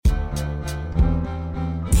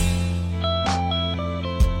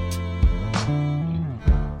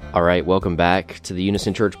All right, welcome back to the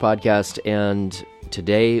Unison Church podcast, and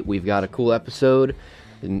today we've got a cool episode.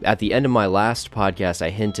 At the end of my last podcast, I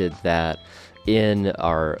hinted that in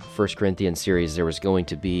our 1 Corinthians series, there was going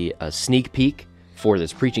to be a sneak peek for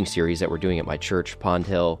this preaching series that we're doing at my church, Pond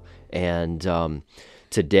Hill, and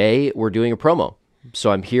today we're doing a promo.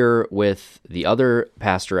 So I'm here with the other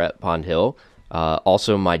pastor at Pond Hill,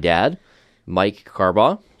 also my dad, Mike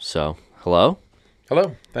Carbaugh. So, hello.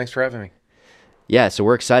 Hello. Thanks for having me. Yeah, so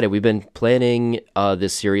we're excited. We've been planning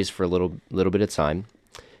this series for a little bit of time,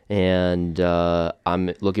 and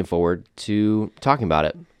I'm looking forward to talking about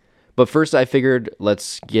it. But first, I figured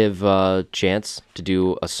let's give a chance to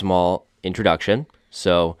do a small introduction.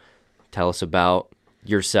 So tell us about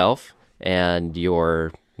yourself and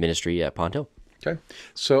your ministry at Pond Hill. Okay.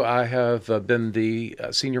 So I have been the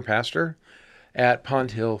senior pastor at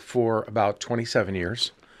Pond Hill for about 27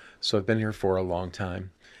 years. So I've been here for a long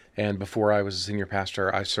time. And before I was a senior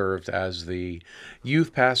pastor, I served as the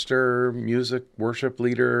youth pastor, music worship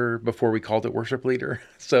leader, before we called it worship leader.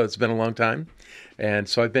 So it's been a long time. And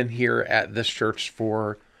so I've been here at this church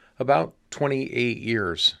for about 28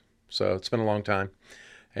 years. So it's been a long time.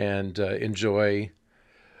 And enjoy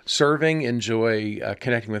serving, enjoy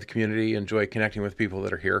connecting with the community, enjoy connecting with people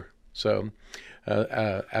that are here. So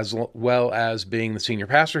as well as being the senior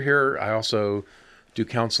pastor here, I also do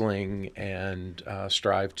counseling and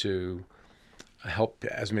strive to help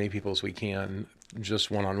as many people as we can, just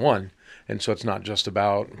one-on-one. And so it's not just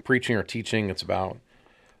about preaching or teaching, it's about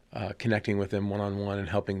connecting with them one-on-one and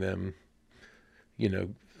helping them,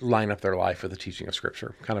 line up their life with the teaching of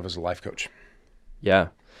Scripture, kind of as a life coach. Yeah.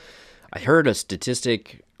 I heard a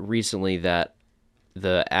statistic recently that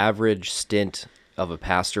the average stint of a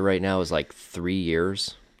pastor right now is like 3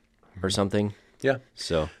 years or something. Yeah.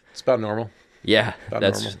 So it's about normal. Yeah,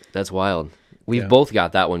 that's wild. We've both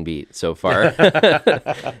got that one beat so far.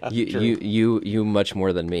 you much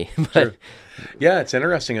more than me. But True. Yeah, it's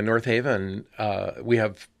interesting. In North Haven, we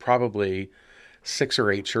have probably 6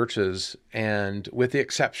 or 8 churches, and with the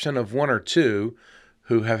exception of 1 or 2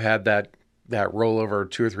 who have had that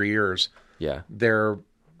rollover 2 or 3 years,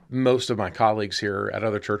 most of my colleagues here at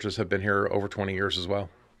other churches have been here over 20 years as well.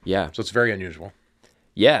 Yeah. So it's very unusual.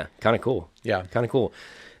 Yeah, kind of cool. Yeah. Kind of cool.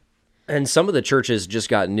 And some of the churches just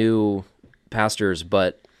got new pastors,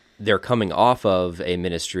 but they're coming off of a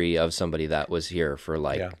ministry of somebody that was here for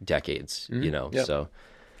decades, Yep. So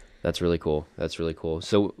that's really cool. That's really cool.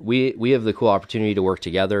 So we have the cool opportunity to work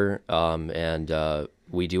together, and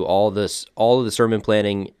we do all of the sermon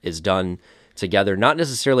planning is done together, not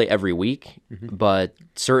necessarily every week, but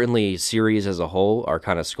certainly series as a whole are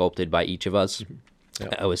kind of sculpted by each of us.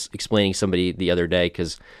 Yep. I was explaining somebody the other day,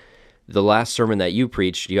 because the last sermon that you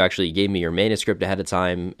preached, you actually gave me your manuscript ahead of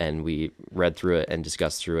time, and we read through it and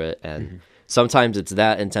discussed through it. And sometimes it's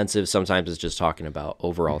that intensive. Sometimes it's just talking about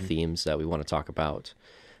overall themes that we want to talk about.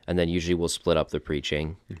 And then usually we'll split up the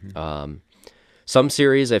preaching. Some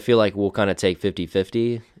series I feel like we'll kind of take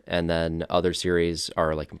 50-50, and then other series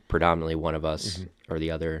are like predominantly one of us or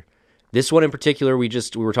the other. This one in particular, we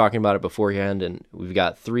were talking about it beforehand, and we've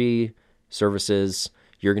got 3 services.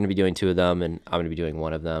 You're going to be doing 2 of them, and I'm going to be doing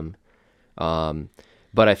 1 of them.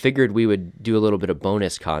 But I figured we would do a little bit of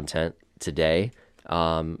bonus content today,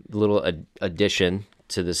 a little addition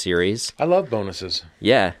to the series. I love bonuses.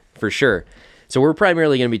 Yeah, for sure. So we're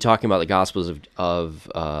primarily going to be talking about the Gospels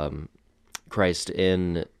of Christ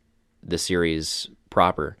in the series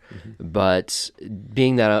proper. But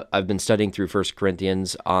being that I've been studying through 1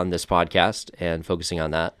 Corinthians on this podcast and focusing on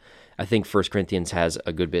that, I think 1 Corinthians has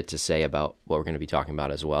a good bit to say about what we're going to be talking about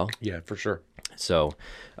as well. Yeah, for sure. So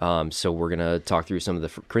we're going to talk through some of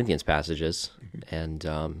the Corinthians passages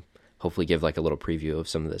and hopefully give like a little preview of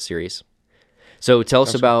some of the series. So tell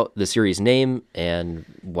us about the series name and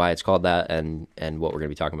why it's called that and what we're going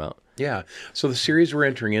to be talking about. Yeah. So the series we're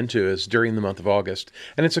entering into is during the month of August,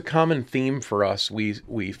 and it's a common theme for us.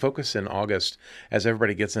 We focus in August as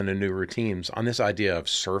everybody gets into new routines on this idea of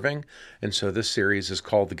serving. And so this series is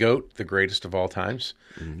called the GOAT, the greatest of all times.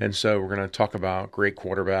 And so we're going to talk about great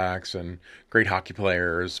quarterbacks and great hockey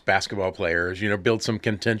players, basketball players, build some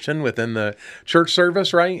contention within the church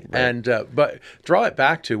service, right? And but draw it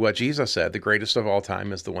back to what Jesus said, the greatest of all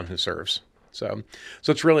time is the one who serves. So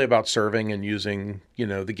it's really about serving and using,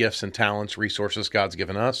 the gifts and talents, resources God's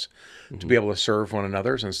given us to be able to serve one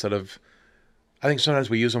another instead of, I think sometimes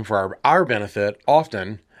we use them for our benefit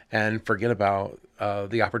often and forget about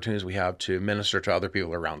the opportunities we have to minister to other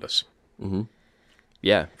people around us.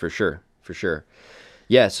 Yeah, for sure.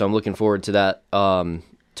 Yeah, so I'm looking forward to that.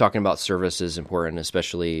 Talking about service is important,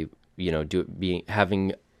 especially,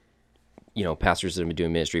 having, pastors that have been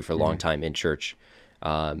doing ministry for a long time in church.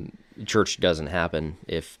 church doesn't happen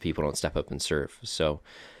if people don't step up and serve. So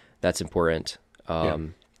that's important.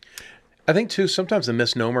 I think too, sometimes the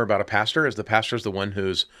misnomer about a pastor is the pastor's the one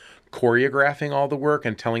who's choreographing all the work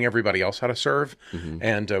and telling everybody else how to serve.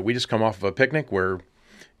 And we just come off of a picnic where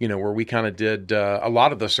we kind of did a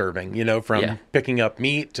lot of the serving, from picking up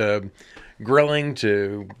meat to grilling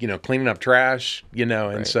to, cleaning up trash, and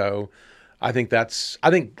Right. so I think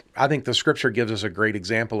the scripture gives us a great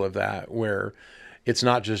example of that, where it's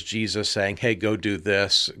not just Jesus saying, hey, go do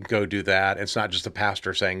this, go do that. It's not just the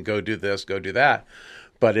pastor saying, go do this, go do that.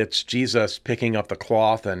 But it's Jesus picking up the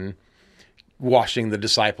cloth and washing the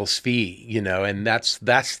disciples' feet, and that's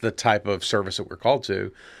the type of service that we're called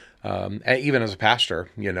to. And even as a pastor,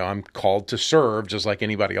 I'm called to serve just like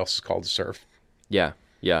anybody else is called to serve. Yeah,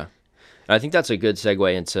 yeah. And I think that's a good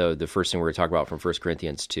segue into the first thing we're going to talk about from 1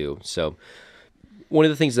 Corinthians 2. So one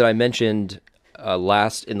of the things that I mentioned in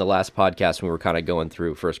the last podcast when we were kind of going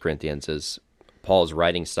through 1 Corinthians is Paul's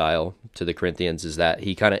writing style to the Corinthians is that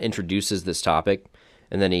he kind of introduces this topic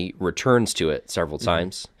and then he returns to it several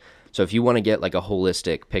times. So if you want to get like a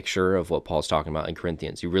holistic picture of what Paul's talking about in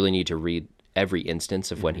Corinthians, you really need to read every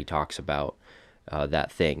instance of when he talks about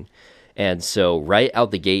that thing. And so right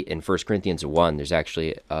out the gate in 1 Corinthians 1, there's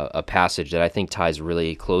actually a passage that I think ties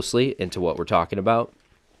really closely into what we're talking about.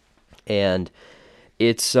 And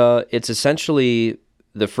it's essentially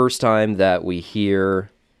the first time that we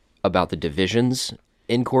hear about the divisions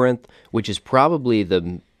in Corinth, which is probably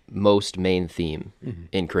the most main theme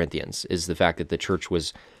in Corinthians, is the fact that the church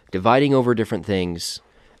was dividing over different things,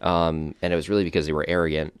 and it was really because they were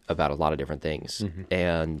arrogant about a lot of different things.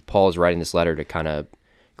 And Paul is writing this letter to kind of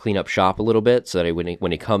clean up shop a little bit, so that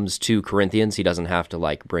when he comes to Corinthians, he doesn't have to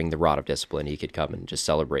like bring the rod of discipline. He could come and just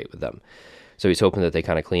celebrate with them. So he's hoping that they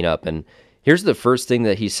kind of clean up. And here's the first thing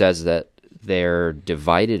that he says that they're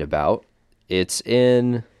divided about. It's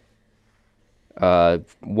in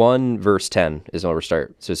 1 verse 10 is where we'll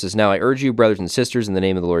start. So it says, "Now I urge you, brothers and sisters, in the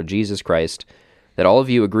name of the Lord Jesus Christ, that all of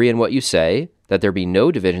you agree in what you say, that there be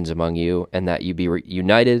no divisions among you, and that you be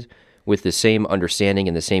united with the same understanding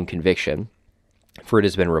and the same conviction. For it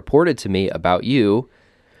has been reported to me about you,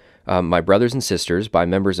 my brothers and sisters, by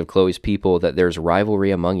members of Chloe's people, that there's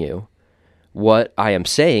rivalry among you. What I am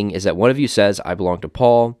saying is that one of you says, I belong to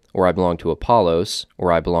Paul, or I belong to Apollos,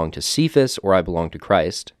 or I belong to Cephas, or I belong to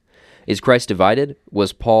Christ. Is Christ divided?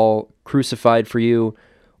 Was Paul crucified for you,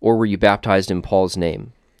 or were you baptized in Paul's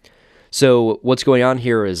name?" So what's going on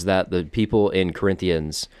here is that the people in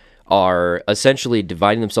Corinthians are essentially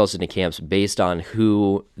dividing themselves into camps based on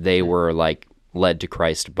who they were like led to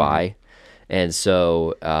Christ by. And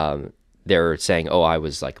so they're saying, oh, I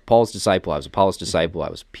was like Paul's disciple, I was Apollos' disciple, I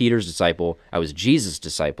was Peter's disciple, I was Jesus'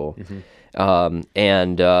 disciple.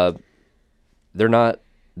 And they're not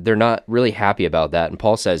really happy about that. And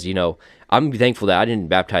Paul says, I'm thankful that I didn't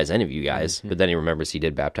baptize any of you guys, but then he remembers he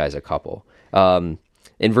did baptize a couple.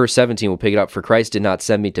 In verse 17, we'll pick it up. "For Christ did not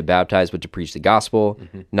send me to baptize, but to preach the gospel,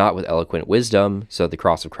 not with eloquent wisdom, so that the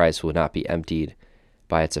cross of Christ will not be emptied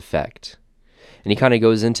by its effect." And he kind of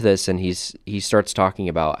goes into this, and he starts talking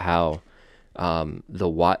about how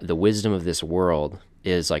the wisdom of this world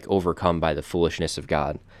is like overcome by the foolishness of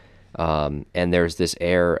God. And there's this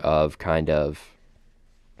air of kind of,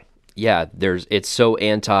 it's so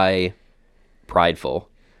anti-prideful,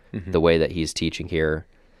 the way that he's teaching here.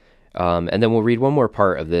 And then we'll read one more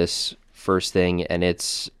part of this first thing, and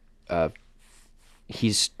it's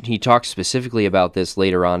he talks specifically about this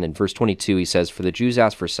later on in verse 22. He says, "For the Jews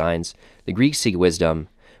ask for signs, the Greeks seek wisdom,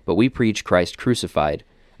 but we preach Christ crucified,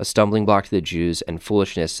 a stumbling block to the Jews and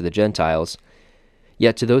foolishness to the Gentiles.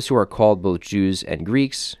 Yet to those who are called both Jews and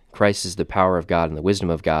Greeks, Christ is the power of God and the wisdom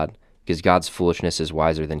of God, because God's foolishness is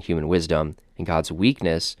wiser than human wisdom, and God's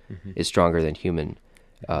weakness is stronger than human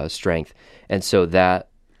strength." And so that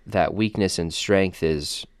weakness and strength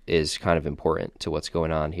is kind of important to what's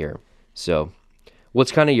going on here. So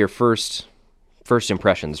what's kind of your first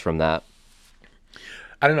impressions from that?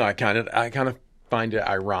 I don't know. I kind of find it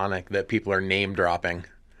ironic that people are name dropping,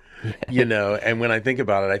 and when I think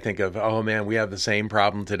about it, I think of, oh man, we have the same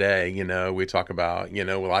problem today. We talk about,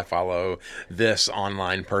 will I follow this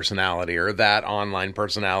online personality or that online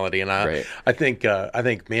personality? And Right. I think,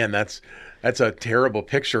 man, that's a terrible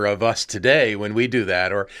picture of us today when we do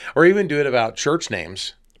that, or even do it about church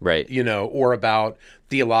names, Right. or about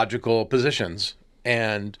theological positions.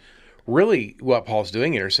 And really what Paul's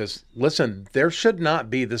doing here says, listen, there should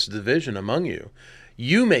not be this division among you.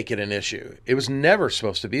 You make it an issue. It was never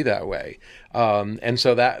supposed to be that way. And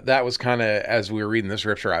so that was kind of, as we were reading the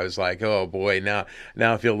scripture, I was like, oh boy, now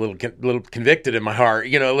I feel a little convicted in my heart,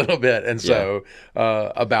 a little bit. And so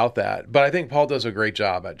about that. But I think Paul does a great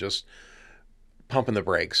job at just pumping the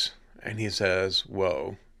brakes. And he says,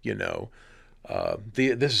 whoa,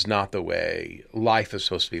 this is not the way life is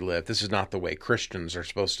supposed to be lived. This is not the way Christians are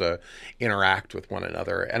supposed to interact with one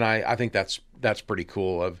another. And I think that's pretty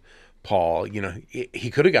cool of Paul. He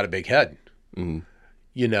could have got a big head, and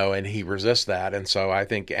he resists that. And so I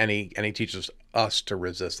think, and he teaches us to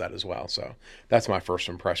resist that as well. So that's my first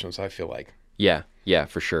impressions, I feel like. Yeah,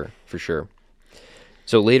 for sure.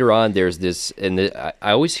 So later on, there's this, and I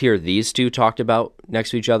always hear these two talked about next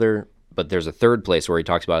to each other, but there's a third place where he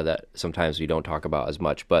talks about it that sometimes we don't talk about as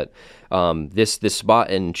much. But this spot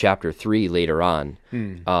in chapter 3 later on,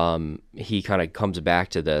 he kind of comes back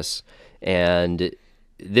to this. And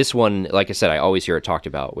this one, like I said, I always hear it talked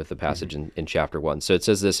about with the passage in chapter 1. So it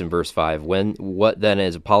says this in verse 5, what then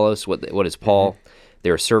is Apollos? What is Paul?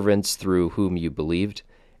 They are servants through whom you believed,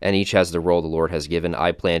 and each has the role the Lord has given.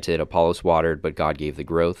 I planted, Apollos watered, but God gave the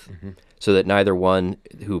growth. So that neither one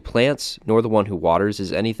who plants nor the one who waters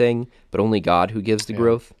is anything, but only God who gives the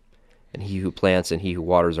growth. And he who plants and he who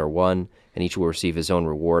waters are one, and each will receive his own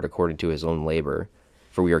reward according to his own labor.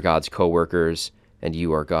 For we are God's co-workers, and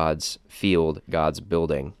you are God's field, God's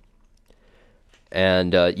building.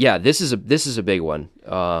 And this is a big one.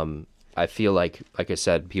 I feel like I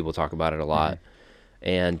said, people talk about it a lot,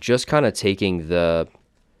 and just kind of taking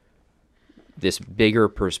this bigger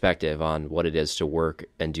perspective on what it is to work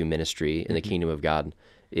and do ministry in the kingdom of God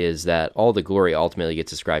is that all the glory ultimately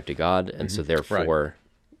gets ascribed to God, and so therefore,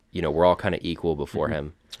 we're all kind of equal before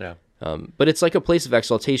Him. Yeah. But it's like a place of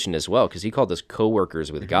exaltation as well, because He called us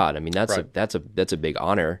co-workers with God. I mean, that's a big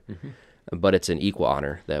honor, but it's an equal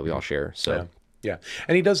honor that we all share. So yeah,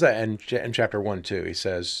 and He does that in chapter 1 too. He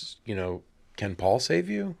says, can Paul save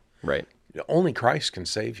you? Right. Only Christ can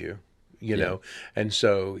save you. Know, and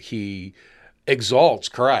so He exalts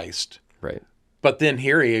Christ, right? But then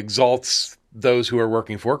here He exalts those who are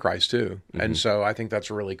working for Christ too, and so I think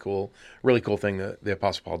that's a really cool thing that the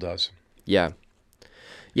Apostle Paul does. Yeah.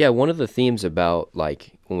 One of the themes about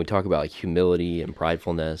when we talk about humility and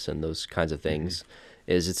pridefulness and those kinds of things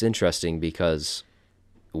is it's interesting because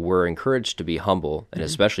we're encouraged to be humble, and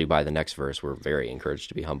especially by the next verse, we're very encouraged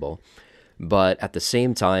to be humble. But at the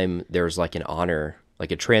same time, there's an honor, a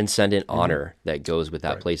transcendent honor that goes with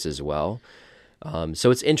that place as well. So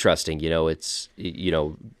it's interesting, it's,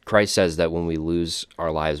 Christ says that when we lose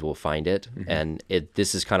our lives, we'll find it. And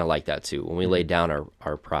this is kind of like that too. When we lay down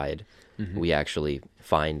our pride, we actually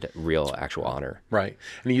find actual honor. Right.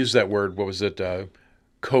 And He used that word, what was it?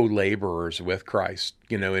 Co-laborers with Christ.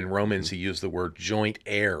 In Romans, He used the word joint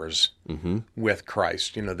heirs with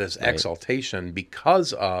Christ, this exaltation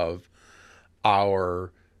because of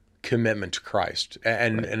our commitment to Christ.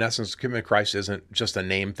 And in essence, commitment to Christ isn't just a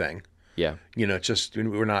name thing. Yeah. Just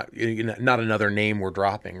we're not another name we're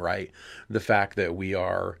dropping, right? The fact that we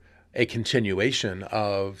are a continuation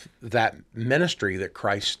of that ministry that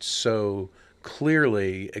Christ so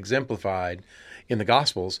clearly exemplified in the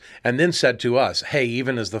Gospels, and then said to us, hey,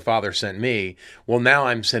 even as the Father sent me, well, now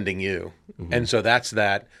I'm sending you. And so that's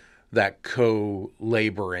that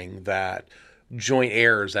co-laboring, that joint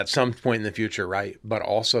heirs at some point in the future, right? But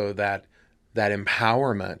also that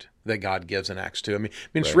empowerment that God gives in Acts 2. I mean,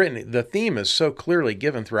 it's written, the theme is so clearly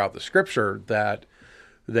given throughout the Scripture that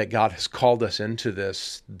God has called us into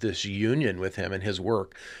this union with Him and His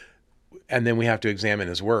work. And then we have to examine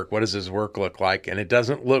His work. What does His work look like? And it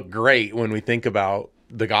doesn't look great when we think about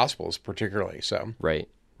the Gospels particularly. So Right.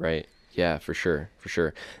 Yeah, for sure.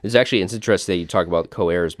 It's interesting that you talk about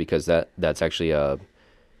co-heirs, because that's actually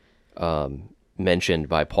mentioned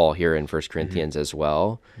by Paul here in 1 Corinthians as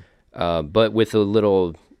well, but with a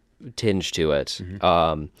little tinge to it.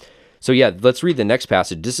 So let's read the next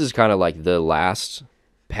passage. This is kind of like the last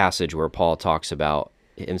passage where Paul talks about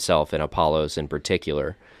himself and Apollos in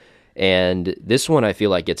particular. And this one I feel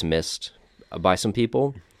like gets missed by some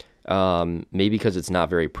people, maybe because it's not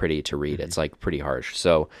very pretty to read. It's pretty harsh.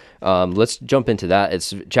 So let's jump into that.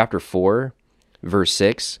 It's chapter 4, verse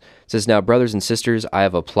 6. It says, now, brothers and sisters, I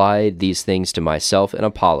have applied these things to myself and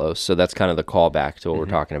Apollos. So that's kind of the callback to what we're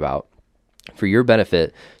talking about. For your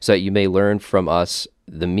benefit, so that you may learn from us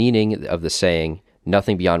the meaning of the saying,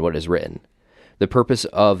 nothing beyond what is written. The purpose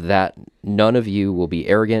of that none of you will be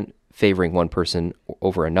arrogant, favoring one person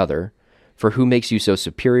over another. For who makes you so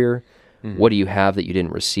superior? What do you have that you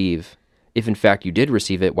didn't receive? If in fact you did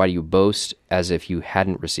receive it, why do you boast as if you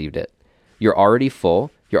hadn't received it? You're already full,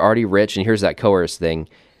 you're already rich, and here's that coerce thing,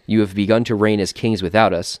 You have begun to reign as kings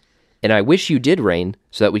without us, and I wish you did reign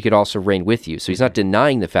so that we could also reign with you. So he's not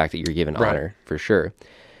denying the fact that you're given honor, for sure.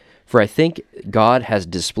 For I think God has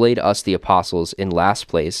displayed us, the apostles, in last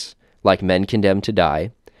place, like men condemned to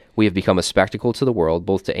die. We have become a spectacle to the world,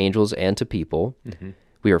 both to angels and to people.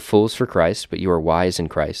 We are fools for Christ, but you are wise in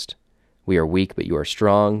Christ. We are weak, but you are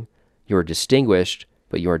strong. You are distinguished,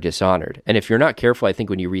 but you are dishonored. And if you're not careful, I think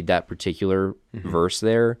when you read that particular verse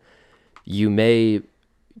there, you may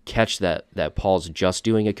catch that Paul's just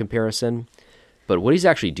doing a comparison. But what he's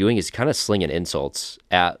actually doing is kind of slinging insults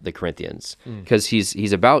at the Corinthians, because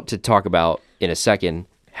he's about to talk about in a second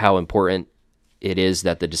how important it is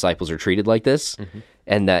that the disciples are treated like this,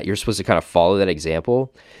 and that you're supposed to kind of follow that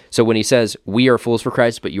example. So when he says, we are fools for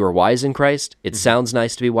Christ, but you are wise in Christ, it sounds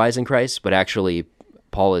nice to be wise in Christ, but actually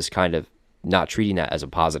Paul is kind of not treating that as a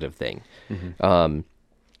positive thing.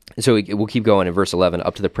 So we'll keep going in verse 11.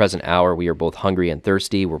 Up to the present hour, we are both hungry and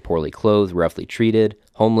thirsty. We're poorly clothed, roughly treated,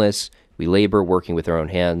 homeless. We labor, working with our own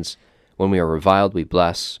hands. When we are reviled, we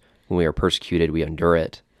bless. When we are persecuted, we endure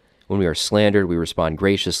it. When we are slandered, we respond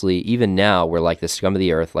graciously. Even now, we're like the scum of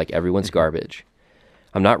the earth, like everyone's garbage.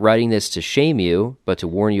 I'm not writing this to shame you, but to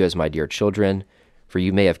warn you as my dear children, for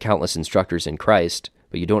you may have countless instructors in Christ,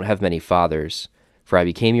 but you don't have many fathers. For I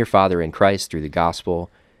became your father in Christ through the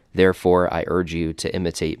gospel. Therefore, I urge you to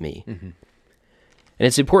imitate me. And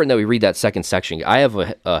it's important that we read that second section. I have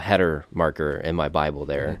a header marker in my Bible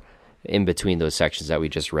there, in between those sections that we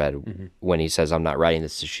just read, when he says, I'm not writing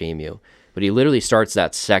this to shame you. But he literally starts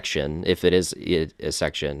that section, if it is a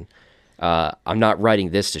section, I'm not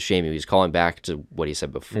writing this to shame you. He's calling back to what he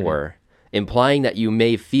said before, implying that you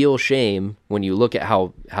may feel shame when you look at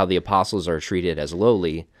how the apostles are treated as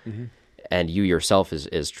lowly, and you yourself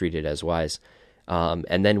is treated as wise.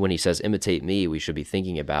 And then when he says, imitate me, we should be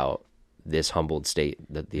thinking about this humbled state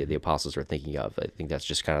that the apostles are thinking of. I think that's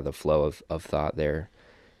just kind of the flow of thought there.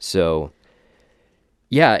 So,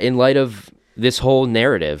 yeah, in light of this whole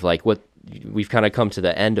narrative, like what we've kind of come to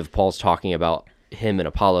the end of Paul's talking about him and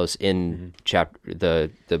Apollos in the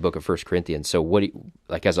book of 1 Corinthians. So what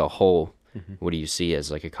like as a whole, what do you see as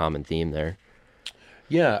like a common theme there?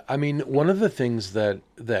 Yeah, I mean, one of the things that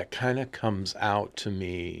kind of comes out to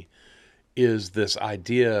me is this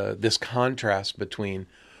idea, this contrast between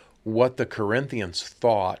what the Corinthians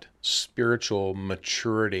thought spiritual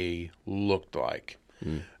maturity looked like.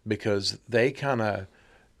 Because they kind of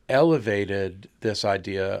elevated this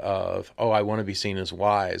idea of, I want to be seen as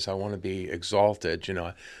wise. I want to be exalted.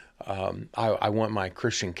 I want my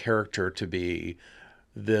Christian character to be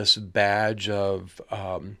this badge of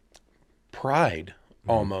pride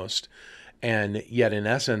almost. And yet in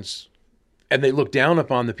essence, and they look down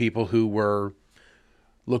upon the people who were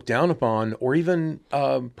looked down upon or even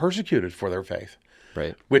persecuted for their faith.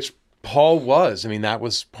 Right. Which Paul was. I mean, that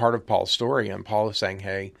was part of Paul's story. And Paul is saying,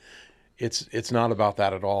 hey, it's not about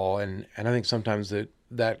that at all. And I think sometimes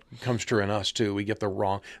that comes true in us too. We get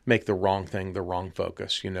make the wrong thing the wrong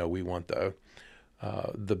focus. We want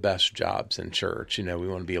the best jobs in church. We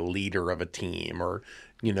want to be a leader of a team or,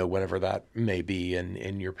 whatever that may be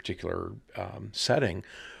in your particular setting.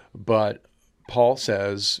 But Paul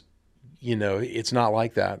says, it's not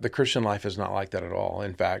like that. The Christian life is not like that at all.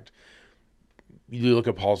 In fact, you look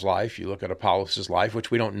at Paul's life, you look at Apollos' life,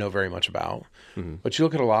 which we don't know very much about, but you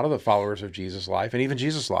look at a lot of the followers of Jesus' life, and even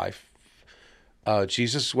Jesus' life,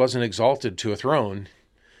 Jesus wasn't exalted to a throne.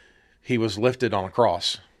 He was lifted on a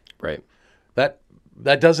cross. Right.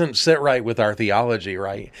 That doesn't sit right with our theology,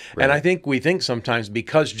 right? And I think we think sometimes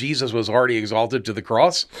because Jesus was already exalted to the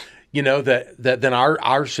cross, that then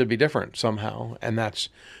ours should be different somehow, and that's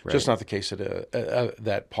just not the case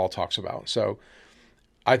that Paul talks about. So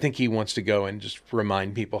I think he wants to go and just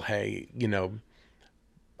remind people, hey,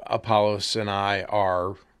 Apollos and I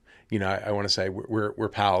are, I want to say we're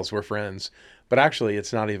pals, we're friends, but actually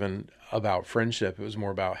it's not even about friendship. It was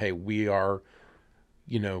more about, hey, we are,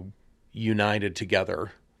 united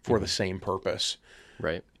together for the same purpose.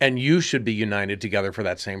 Right. And you should be united together for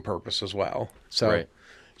that same purpose as well. So,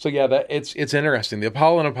 so yeah, it's interesting. The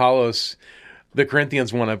Apollos, the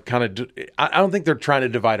Corinthians want to kind of, I don't think they're trying to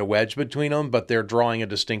divide a wedge between them, but they're drawing a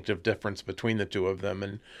distinctive difference between the two of them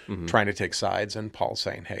and trying to take sides. And Paul's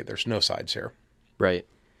saying, hey, there's no sides here. Right.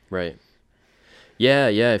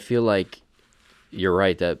 Yeah, I feel like you're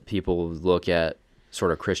right that people look at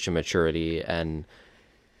sort of Christian maturity, and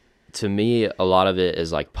to me, a lot of it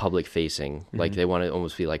is like public facing. Like they want to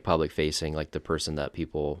almost be like public facing, like the person that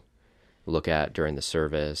people look at during the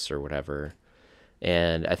service or whatever.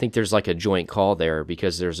 And I think there's like a joint call there,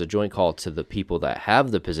 because there's a joint call to the people that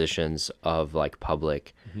have the positions of like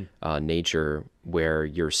public nature, where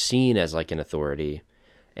you're seen as like an authority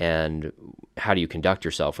And how do you conduct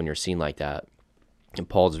yourself when you're seen like that? And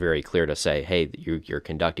Paul's very clear to say, hey, you're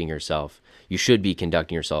conducting yourself. You should be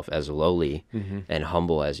conducting yourself as lowly and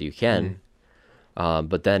humble as you can.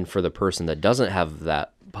 But then for the person that doesn't have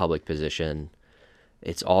that public position,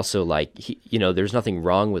 it's also like, there's nothing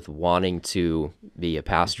wrong with wanting to be a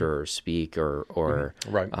pastor or speak or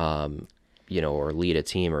Right. or lead a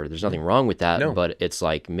team, or there's nothing wrong with that. No. But it's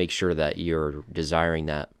like, make sure that you're desiring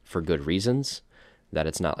that for good reasons, that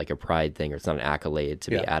it's not like a pride thing, or it's not an accolade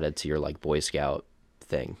to be added to your like Boy Scout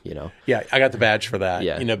thing, Yeah, I got the badge for that.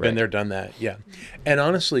 Yeah, been right. there, done that. Yeah. And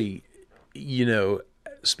honestly,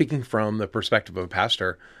 speaking from the perspective of a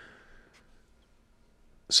pastor,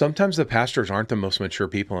 sometimes the pastors aren't the most mature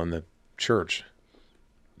people in the church.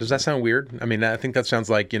 Does that sound weird? I mean, I think that sounds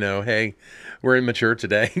like, hey, we're immature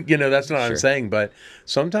today. That's not what I'm saying. But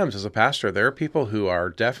sometimes as a pastor, there are people who are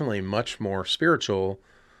definitely much more spiritual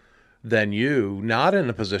than you, not in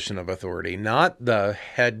a position of authority, not the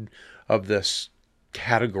head of this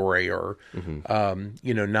category, or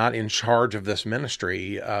not in charge of this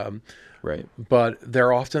ministry, Right. but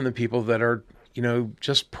they're often the people that are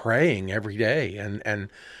just praying every day, and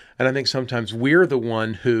I think sometimes we're the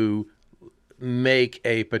one who make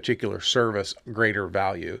a particular service greater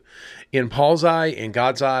value. In Paul's eye, in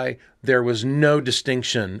God's eye, there was no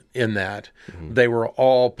distinction in that. They were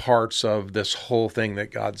all parts of this whole thing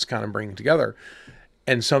that God's kind of bringing together.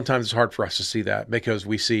 And sometimes it's hard for us to see that, because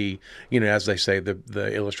we see, as they say,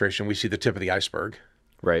 the illustration, we see the tip of the iceberg.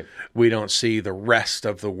 Right. We don't see the rest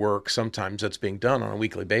of the work sometimes that's being done on a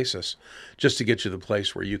weekly basis, just to get you to the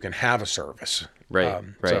place where you can have a service. Right.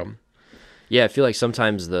 Right. Yeah, I feel like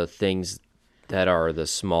sometimes the things that are the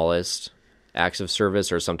smallest acts of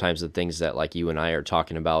service are sometimes the things that like you and I are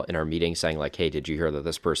talking about in our meeting, saying like, hey, did you hear that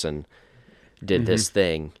this person did this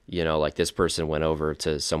thing? Like this person went over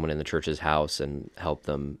to someone in the church's house and helped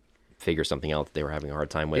them figure something out that they were having a hard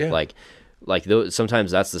time with. Yeah. Like those,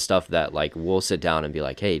 sometimes that's the stuff that like we'll sit down and be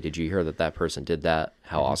like, hey, did you hear that person did that?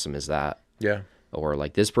 How awesome is that? Yeah. Or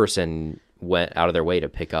like this person went out of their way to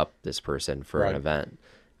pick up this person for an event,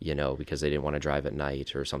 because they didn't want to drive at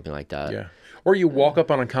night or something like that. Yeah. Or you walk up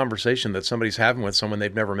on a conversation that somebody's having with someone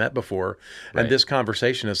they've never met before, and this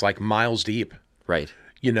conversation is like miles deep. Right.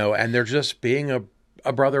 And they're just being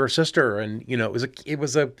a brother or sister, and it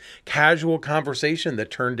was a casual conversation that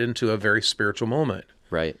turned into a very spiritual moment.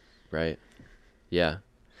 Right. Right. Yeah.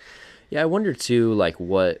 Yeah, I wonder too, like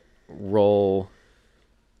what role,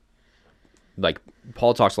 like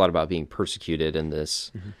Paul talks a lot about being persecuted in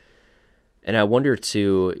this. And I wonder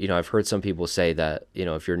too, I've heard some people say that,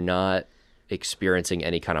 if you're not experiencing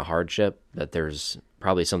any kind of hardship, that there's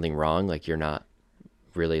probably something wrong. Like you're not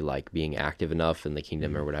really like being active enough in the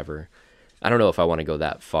kingdom or whatever. I don't know if I want to go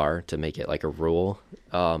that far to make it like a rule.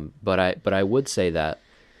 But I would say that,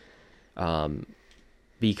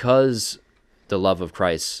 because the love of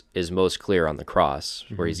Christ is most clear on the cross,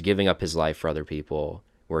 where he's giving up his life for other people,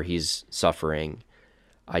 where he's suffering,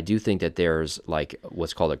 I do think that there's like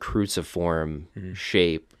what's called a cruciform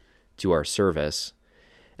shape to our service.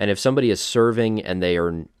 And if somebody is serving and they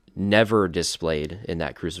are never displayed in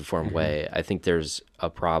that cruciform way, I think there's a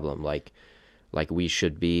problem. Like we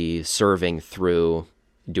should be serving through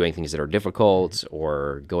doing things that are difficult,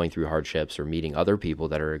 or going through hardships, or meeting other people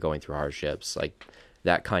that are going through hardships, like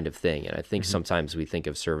that kind of thing. And I think sometimes we think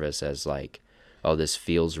of service as like, oh, this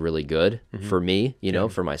feels really good for me,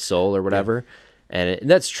 for my soul or whatever. And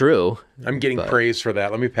that's true. I'm getting praise for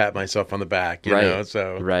that. Let me pat myself on the back, you know?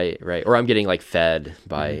 So Right. Or I'm getting like fed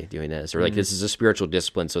by doing this, or like this is a spiritual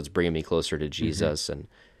discipline, so it's bringing me closer to Jesus. And,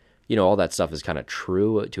 all that stuff is kind of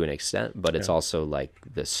true to an extent, but it's also like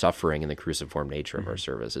the suffering and the cruciform nature of our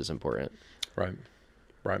service is important. Right.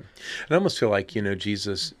 And I almost feel like,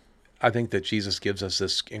 I think that Jesus gives us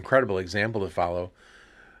this incredible example to follow,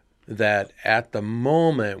 that at the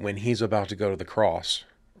moment when he's about to go to the cross,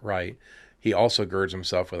 right, he also girds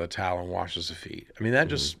himself with a towel and washes the feet. I mean, that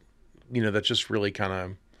just, that just really kind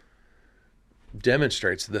of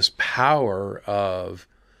demonstrates this power of,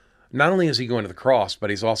 not only is he going to the cross, but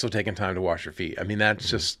he's also taking time to wash your feet. I mean, that's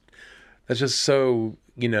just so,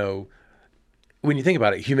 when you think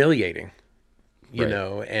about it, humiliating, you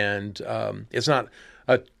know, and it's not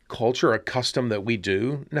a culture, a custom that we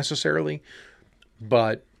do necessarily,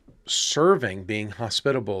 but serving, being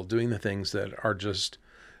hospitable, doing the things that are just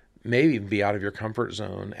maybe even be out of your comfort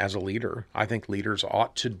zone as a leader. I think leaders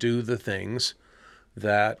ought to do the things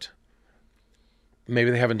that maybe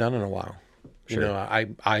they haven't done in a while. Sure.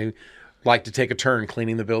 I like to take a turn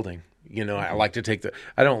cleaning the building. I like to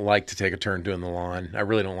I don't like to take a turn doing the lawn. I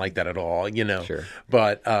really don't like that at all, Sure.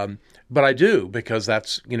 But I do, because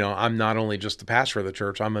that's, I'm not only just the pastor of the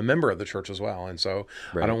church, I'm a member of the church as well. And so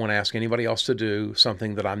I don't want to ask anybody else to do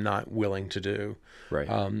something that I'm not willing to do. Right.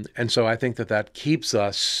 And so I think that keeps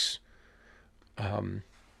us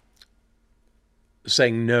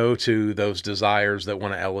saying no to those desires that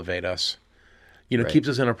want to elevate us. Keeps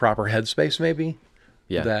us in a proper headspace, maybe.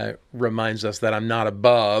 Yeah. That reminds us that I'm not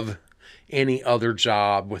above any other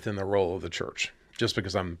job within the role of the church just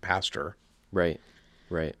because I'm pastor. Right.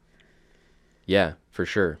 Yeah, for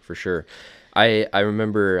sure. I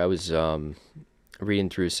remember I was reading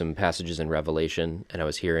through some passages in Revelation, and I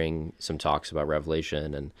was hearing some talks about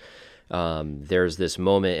Revelation, and there's this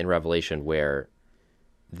moment in Revelation where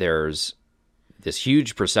there's this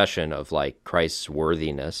huge procession of like Christ's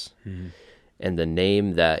worthiness, and the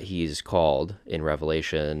name that he's called in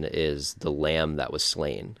Revelation is the Lamb that was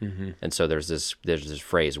slain. And so there's this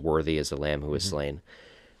phrase, "Worthy is the Lamb who was slain."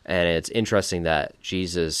 And it's interesting that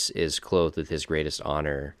Jesus is clothed with his greatest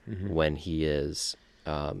honor when he is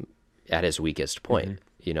at his weakest point,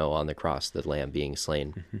 on the cross, the Lamb being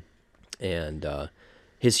slain. And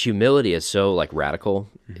his humility is so like radical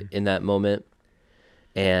in that moment.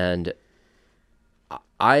 And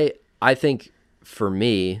I think for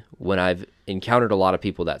me, when I've encountered a lot of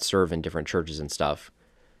people that serve in different churches and stuff,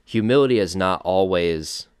 humility is not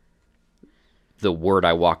always the word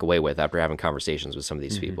I walk away with after having conversations with some of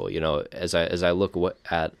these people. As I look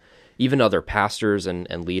at even other pastors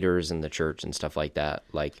and leaders in the church and stuff like that,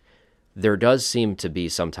 like there does seem to be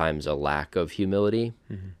sometimes a lack of humility,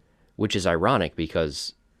 which is ironic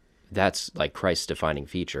because that's like Christ's defining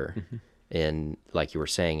feature. And like you were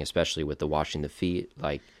saying, especially with the washing the feet,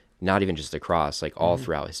 like not even just the cross, like all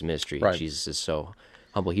throughout his ministry, Right. Jesus is so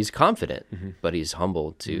humble. He's confident, but he's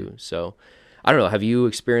humble too. So I don't know. Have you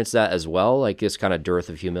experienced that as well? Like this kind of dearth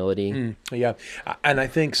of humility? Yeah. And I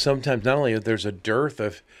think sometimes not only there's a dearth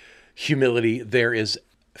of humility, there is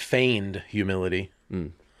feigned humility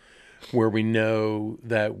where we know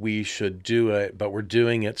that we should do it, but we're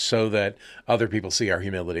doing it so that other people see our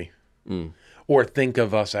humility or think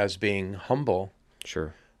of us as being humble.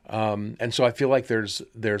 Sure. And so I feel like there's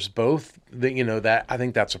both that I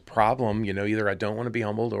think that's a problem, either I don't want to be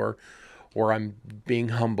humbled or I'm being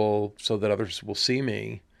humble so that others will see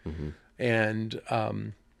me. And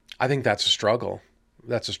I think that's a struggle.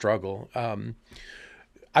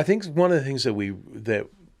 I think one of the things that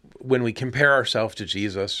when we compare ourselves to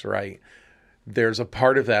Jesus, right, there's a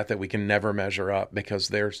part of that we can never measure up because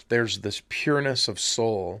there's this pureness of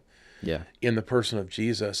soul in the person of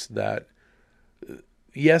Jesus that,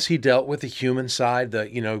 yes, he dealt with the human side that,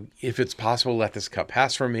 if it's possible, let this cup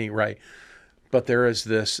pass from me, right? But there is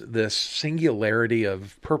this singularity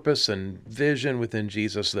of purpose and vision within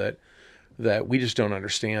Jesus that we just don't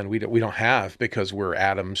understand. We don't have because we're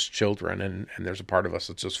Adam's children, and there's a part of us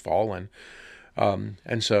that's just fallen.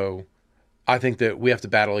 And so I think that we have to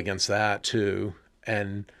battle against that too.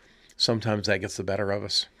 And sometimes that gets the better of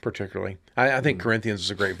us, particularly. I think Corinthians is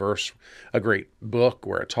a great verse, a great book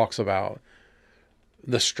where it talks about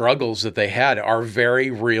the struggles that they had are very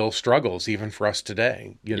real struggles, even for us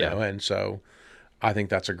today, and so I think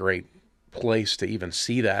that's a great place to even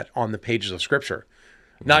see that on the pages of Scripture,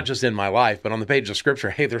 not just in my life, but on the pages of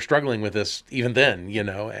Scripture. Hey, they're struggling with this even then,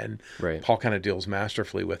 and Right. Paul kind of deals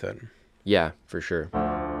masterfully with it. Yeah, for sure.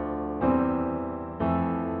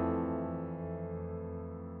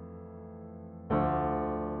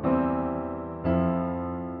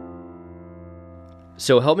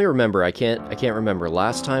 So help me remember. I can't remember.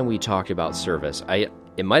 Last time we talked about service,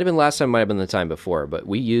 it might have been last time, might have been the time before, but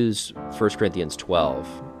we used 1 Corinthians 12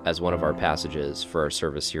 as one of our passages for our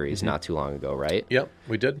service series not too long ago, right? Yep,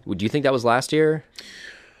 we did. Do you think that was last year?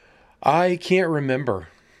 I can't remember.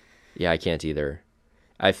 Yeah, I can't either.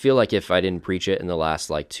 I feel like if I didn't preach it in the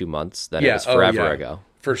last 2 months, then it was forever ago.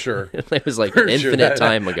 For sure. It was like infinite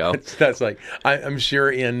time ago. That's like, I'm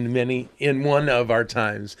sure in one of our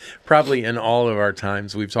times, probably in all of our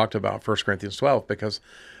times, we've talked about 1 Corinthians 12, because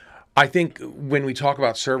I think when we talk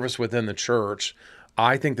about service within the church,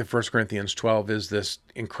 I think that 1 Corinthians 12 is this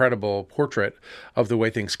incredible portrait of the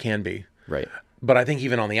way things can be. Right. But I think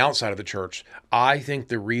even on the outside of the church, I think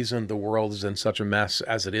the reason the world is in such a mess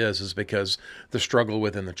as it is because the struggle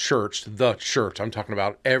within the church, I'm talking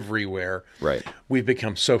about everywhere. Right. We've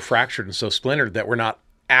become so fractured and so splintered that we're not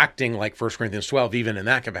acting like 1 Corinthians 12, even in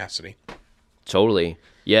that capacity. Totally.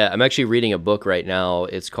 Yeah, I'm actually reading a book right now.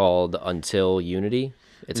 It's called Until Unity.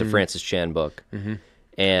 It's a Francis Chan book. Mm-hmm.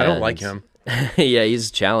 And I don't like him. Yeah, he's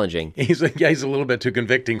challenging. He's like, yeah, he's a little bit too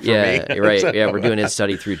convicting for me. Yeah, right. So- Yeah, we're doing his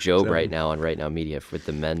study through Job right now on Right Now Media with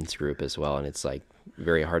the men's group as well, and it's like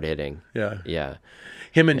very hard hitting. Yeah. Yeah.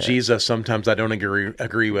 Him and Jesus sometimes I don't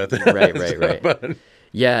agree with. Right. But,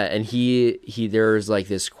 Yeah, and he there's like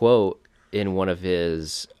this quote in one of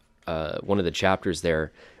his one of the chapters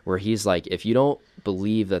there where he's like, if you don't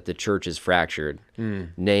believe that the church is fractured,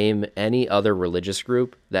 name any other religious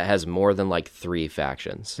group that has more than like 3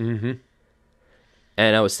 factions. Mm-hmm.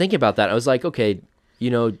 And I was thinking about that. I was like, okay,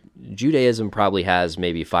 Judaism probably has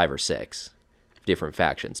maybe 5 or 6 different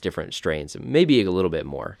factions, different strains, maybe a little bit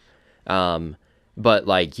more. But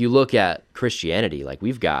like you look at Christianity, like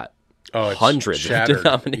we've got it's hundreds shattered. of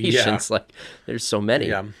denominations. Yeah. Like there's so many.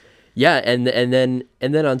 Yeah. Yeah, and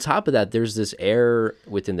then on top of that, there's this air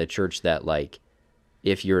within the church that like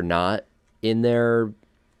if you're not in their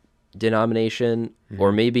denomination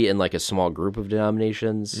or maybe in like a small group of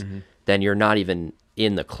denominations, then you're not even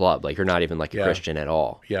in the club. Like you're not even like a Christian at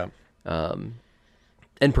all. Yeah.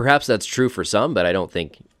 And perhaps that's true for some, but I don't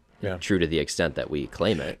think Yeah. true to the extent that we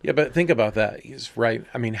claim it. Yeah, but think about that. He's right.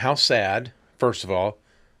 I mean, how sad, first of all,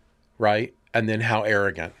 right? And then how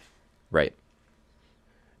arrogant. Right.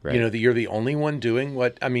 Right. That you're the only one doing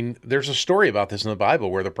what, I mean, there's a story about this in the Bible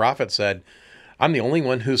where the prophet said, I'm the only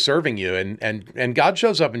one who's serving you. And God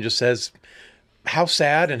shows up and just says, how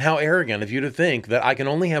sad and how arrogant of you to think that I can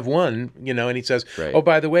only have one, and he says, Right. oh,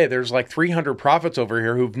 by the way, there's like 300 prophets over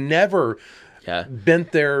here who've never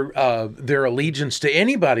bent their allegiance to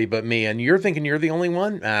anybody but me. And you're thinking you're the only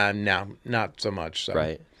one? No, not so much. So.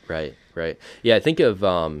 Right. Yeah, I think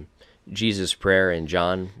of Jesus' prayer in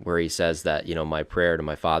John where he says that, my prayer to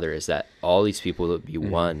my Father is that all these people will be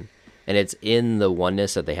one. And it's in the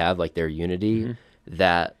oneness that they have, like their unity,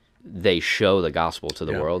 that they show the gospel to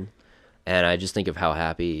the world. And I just think of how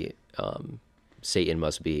happy Satan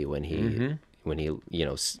must be when he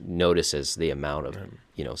notices the amount of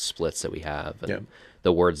splits that we have and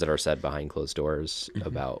the words that are said behind closed doors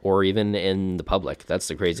about, or even in the public. That's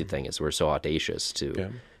the crazy thing is we're so audacious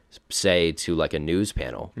to say to like a news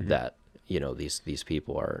panel that these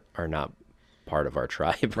people are not part of our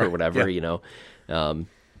tribe or whatever.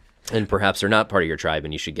 And perhaps they're not part of your tribe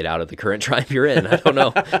and you should get out of the current tribe you're in. I don't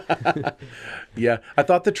know. Yeah. I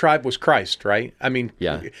thought the tribe was Christ, right? I mean,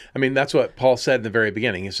 Yeah. That's what Paul said in the very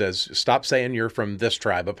beginning. He says, stop saying you're from this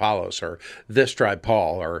tribe, Apollos, or this tribe,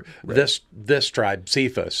 Paul, or this tribe,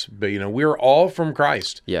 Cephas. But, we're all from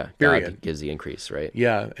Christ. Yeah. Period. God gives the increase, right?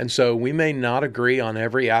 Yeah. And so we may not agree on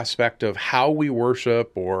every aspect of how we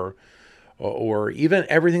worship or even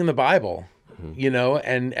everything in the Bible.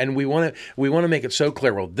 And we want to make it so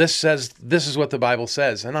clear. Well, this is what the Bible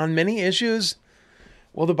says. And on many issues,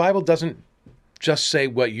 well, the Bible doesn't just say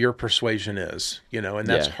what your persuasion is, and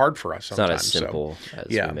that's hard for us sometimes. It's not as simple as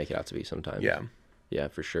we make it out to be sometimes. Yeah. Yeah,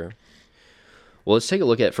 for sure. Well, let's take a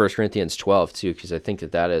look at 1 Corinthians 12 too, because I think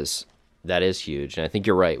that is huge. And I think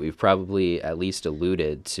you're right. We've probably at least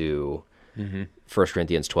alluded to 1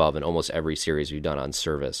 Corinthians 12 in almost every series we've done on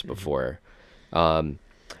service before.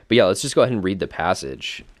 But yeah, let's just go ahead and read the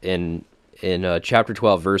passage. In chapter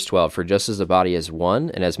 12, verse 12, for just as the body is one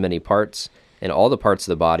and has many parts, and all the parts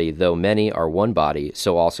of the body, though many, are one body,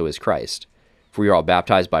 so also is Christ. For we are all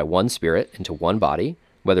baptized by one Spirit into one body,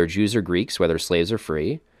 whether Jews or Greeks, whether slaves or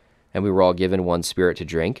free, and we were all given one Spirit to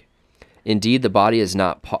drink. Indeed, the body is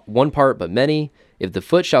not one part, but many. If the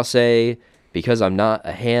foot shall say, because I'm not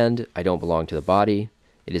a hand, I don't belong to the body,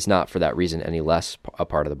 it is not for that reason any less a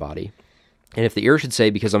part of the body. And if the ear should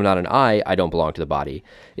say, because I'm not an eye, I don't belong to the body,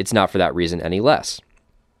 it's not for that reason any less.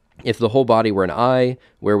 If the whole body were an eye,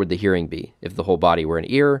 where would the hearing be? If the whole body were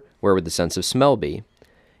an ear, where would the sense of smell be?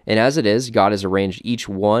 And as it is, God has arranged each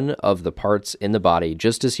one of the parts in the body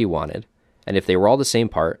just as he wanted. And if they were all the same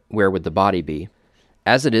part, where would the body be?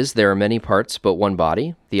 As it is, there are many parts, but one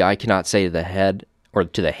body. The eye cannot say to the head or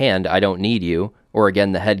to the hand, I don't need you. Or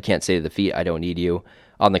again, the head can't say to the feet, I don't need you.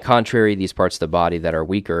 On the contrary, these parts of the body that are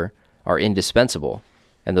weaker are indispensable,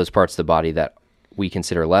 and those parts of the body that we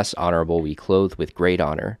consider less honorable we clothe with great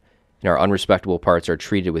honor, and our unrespectable parts are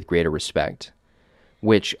treated with greater respect,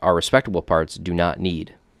 which our respectable parts do not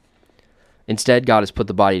need. Instead, God has put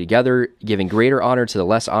the body together, giving greater honor to the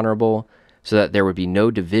less honorable, so that there would be no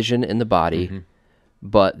division in the body,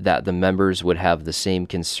 but that the members would have the same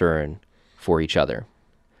concern for each other.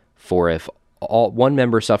 For if one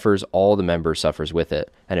member suffers, all the members suffers with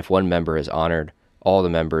it, and if one member is honored, all the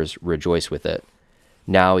members rejoice with it.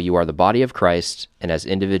 Now you are the body of Christ, and as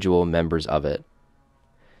individual members of it.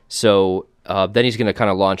 So then he's going to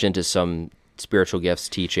kind of launch into some spiritual gifts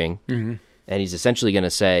teaching, and he's essentially going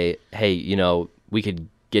to say, hey, we could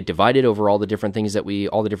get divided over all the different things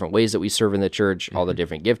all the different ways that we serve in the church, all the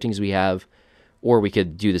different giftings we have, or we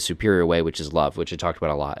could do the superior way, which is love, which I talked about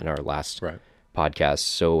a lot in our last podcast.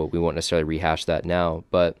 So we won't necessarily rehash that now.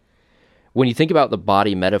 But when you think about the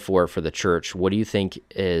body metaphor for the church, what do you think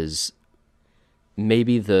is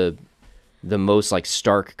maybe the most like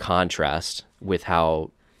stark contrast with how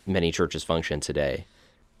many churches function today?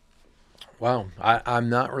 Wow. I'm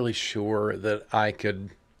not really sure that I could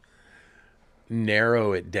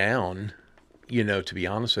narrow it down, to be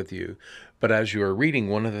honest with you. But as you were reading,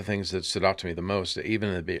 one of the things that stood out to me the most, even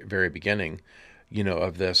in the very beginning,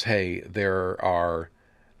 of this, hey, there are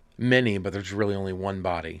many, but there's really only one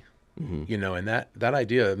body, and that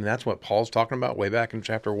idea, that's what Paul's talking about way back in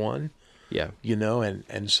chapter 1. Yeah.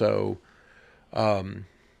 And so, I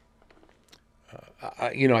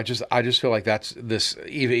just feel like that's this,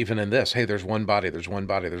 even in this, hey, there's one body, there's one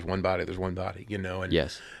body, there's one body, there's one body, and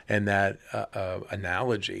yes, and that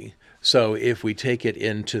analogy. So if we take it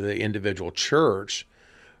into the individual church,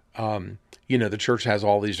 the church has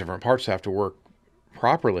all these different parts that have to work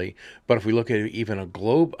properly. But if we look at even a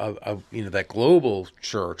globe of that global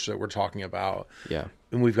church that we're talking about, yeah,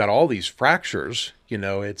 and we've got all these fractures,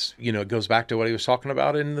 it goes back to what he was talking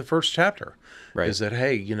about in the first chapter. right? Is that,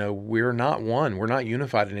 hey, we're not one, we're not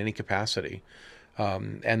unified in any capacity,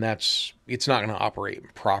 and it's not going to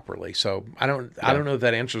operate properly. So I don't know if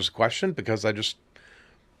that answers the question, because I just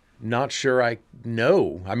not sure I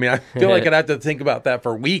know. I mean, I feel like I'd have to think about that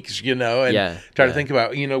for weeks, and try to think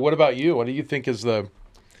about, what about you? What do you think is that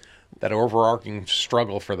overarching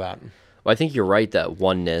struggle for that? Well, I think you're right that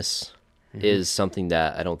oneness is something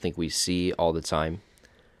that I don't think we see all the time,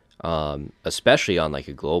 especially on like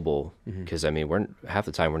a global, because I mean, we're half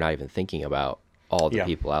the time we're not even thinking about all the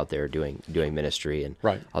people out there doing ministry in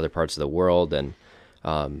other parts of the world, and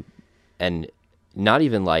not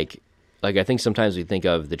even like I think sometimes we think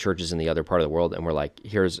of the churches in the other part of the world, and we're like,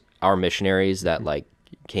 here's our missionaries that like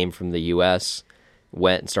came from the U.S.,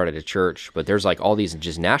 went and started a church, but there's like all these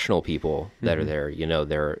just national people that are there,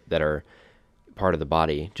 that are part of the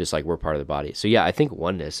body, just like we're part of the body. So yeah, I think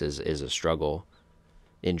oneness is a struggle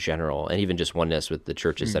in general, and even just oneness with the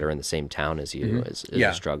churches that are in the same town as you is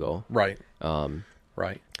a struggle. Right.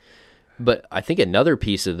 Right. But I think another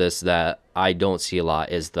piece of this that I don't see a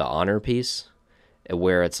lot is the honor piece,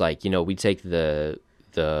 where it's like, we take the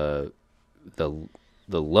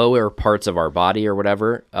lower parts of our body or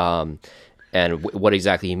whatever, and what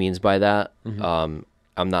exactly he means by that,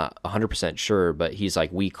 I'm not 100% sure, but he's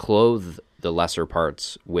like, we clothe the lesser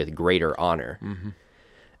parts with greater honor.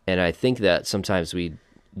 And I think that sometimes we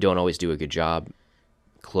don't always do a good job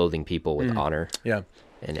clothing people with honor. Yeah.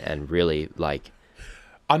 And really, like,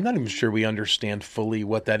 I'm not even sure we understand fully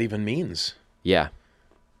what that even means. Yeah.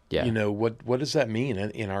 Yeah. What does that mean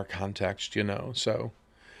in our context, so.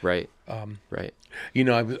 Right. Right.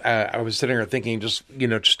 I was sitting here thinking, just,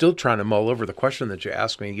 still trying to mull over the question that you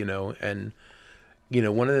asked me, and,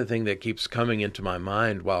 one of the things that keeps coming into my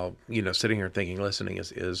mind while, sitting here thinking, listening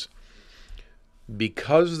is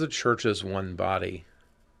because the church is one body,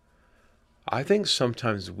 I think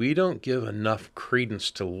sometimes we don't give enough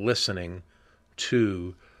credence to listening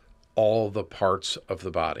to all the parts of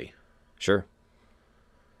the body. Sure.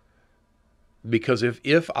 Because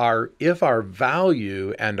if our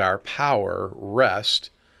value and our power rest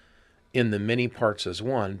in the many parts as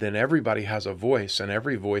one, then everybody has a voice, and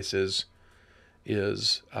every voice is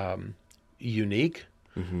unique,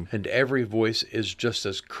 and every voice is just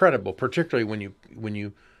as credible. Particularly when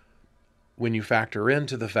you factor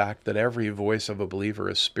into the fact that every voice of a believer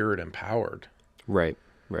is spirit empowered. Right.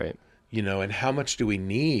 Right. And how much do we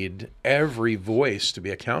need every voice to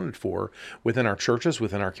be accounted for within our churches,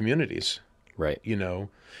 within our communities? Right.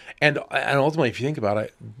 And ultimately, if you think about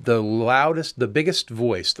it, the biggest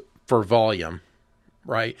voice for volume,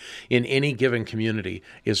 right, in any given community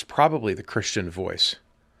is probably the Christian voice.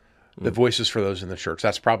 The voices for those in the church.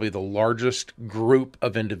 That's probably the largest group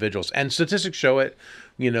of individuals. And statistics show it,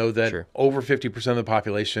 that over 50% of the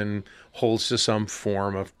population holds to some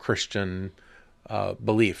form of Christian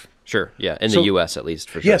belief. Sure, yeah, in the U.S. at least,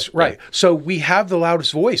 for sure. Yes, right. Yeah. So we have the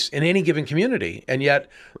loudest voice in any given community, and yet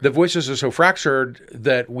the voices are so fractured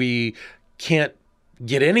that we can't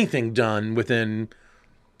get anything done within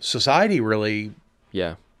society, really.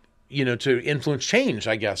 Yeah. To influence change,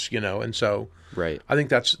 I guess. And so right. I think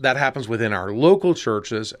that happens within our local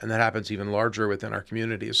churches, and that happens even larger within our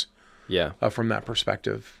communities. Yeah. From that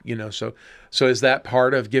perspective, so is that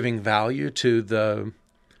part of giving value to the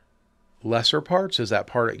lesser parts? Is that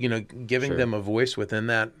part of, giving them a voice within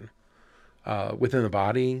that, within the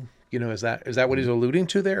body? Is that what he's alluding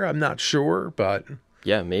to there? I'm not sure, but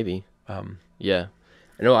yeah, maybe. Yeah.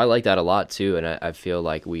 No, I like that a lot too, and I feel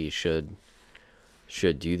like we should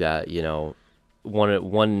do that. You know,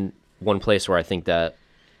 one place where I think that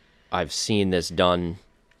I've seen this done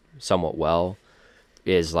somewhat well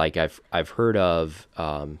is like I've heard of.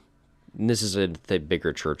 And this is the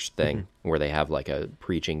bigger church thing where they have like a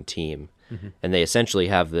preaching team, and they essentially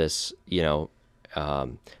have this,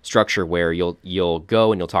 structure where you'll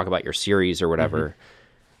go and you'll talk about your series or whatever,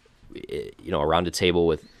 around a table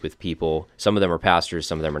with people. Some of them are pastors,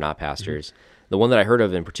 some of them are not pastors. The one that I heard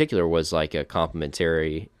of in particular was like a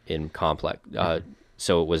complementary in complex.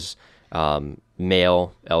 So it was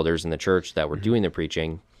male elders in the church that were doing the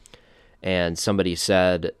preaching, and somebody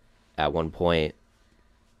said at one point,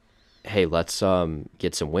 hey, let's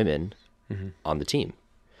get some women on the team.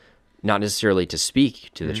 Not necessarily to speak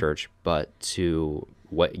to the church, but to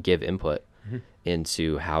give input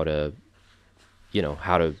into how to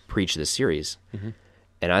preach this series.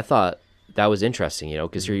 And I thought that was interesting,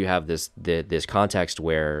 because here you have this context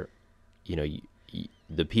where,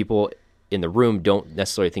 the people in the room don't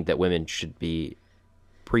necessarily think that women should be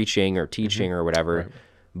preaching or teaching or whatever, right.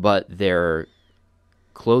 But they're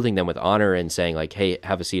clothing them with honor and saying like, hey,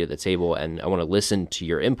 have a seat at the table, and I want to listen to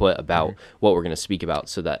your input about what we're going to speak about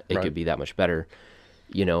so that it could be that much better,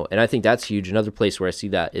 and I think that's huge. Another place where I see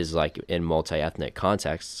that is like in multi-ethnic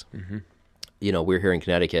contexts. We're here in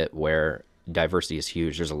Connecticut where diversity is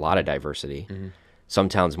huge. There's a lot of diversity. Some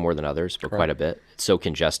towns more than others, but quite a bit. It's so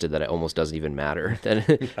congested that it almost doesn't even matter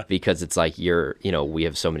because it's like we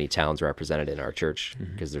have so many towns represented in our church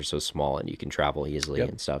because they're so small and you can travel easily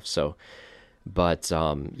and stuff. So, but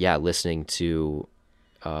listening to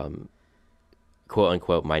quote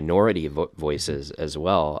unquote minority voices as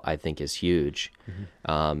well, I think is huge.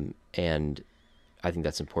 And I think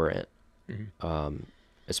that's important,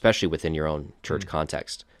 especially within your own church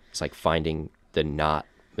context. It's like finding the not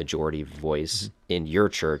majority voice in your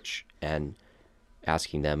church and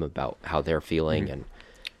asking them about how they're feeling and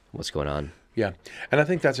what's going on. Yeah. And I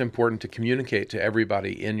think that's important to communicate to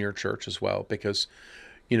everybody in your church as well, because,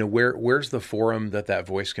 where's the forum that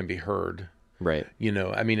voice can be heard? Right.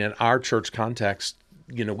 In our church context,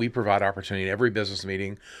 we provide opportunity at every business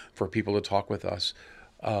meeting for people to talk with us.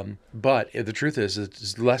 But the truth is,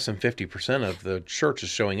 it's less than 50% of the church is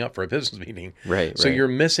showing up for a business meeting. Right. So you're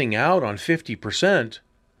missing out on 50%.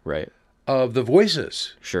 Right. Of the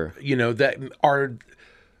voices. Sure. That are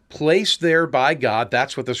placed there by God.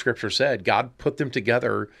 That's what the scripture said. God put them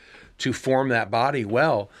together to form that body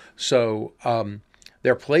well. So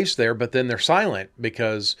they're placed there, but then they're silent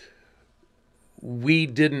because we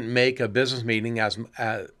didn't make a business meeting as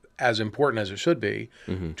important as it should be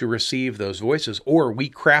to receive those voices, or we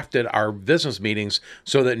crafted our business meetings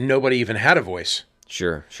so that nobody even had a voice.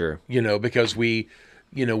 Sure. Because we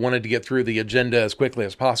wanted to get through the agenda as quickly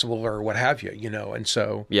as possible or what have you, and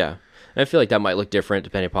so. Yeah. And I feel like that might look different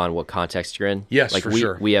depending upon what context you're in. Yes, like for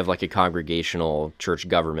sure. We have like a congregational church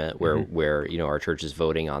government where our church is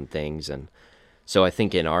voting on things. And so I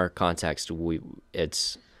think in our context, we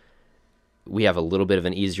have a little bit of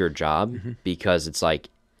an easier job because it's like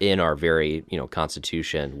in our very,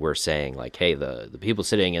 constitution, we're saying like, hey, the people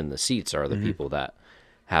sitting in the seats are the people that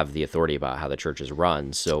have the authority about how the church is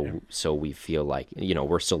run. So we feel like,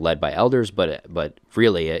 we're still led by elders, but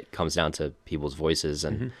really it comes down to people's voices.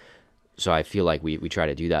 And so I feel like we try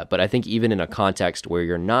to do that. But I think even in a context where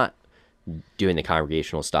you're not doing the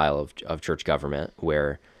congregational style of church government,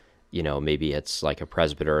 where, maybe it's like a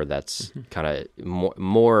presbyter that's kind of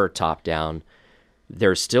more top down,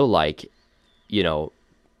 there's still like,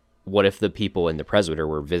 what if the people in the presbyter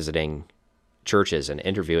were visiting churches and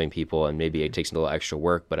interviewing people, and maybe it takes a little extra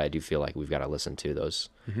work, but I do feel like we've got to listen to those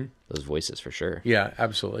voices for sure. Yeah,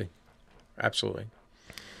 absolutely.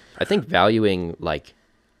 I think valuing like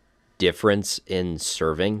difference in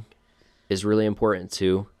serving is really important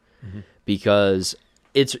too, because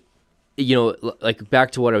it's, like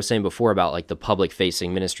back to what I was saying before about like the public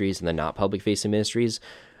facing ministries and the not public facing ministries.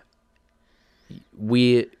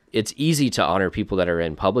 It's easy to honor people that are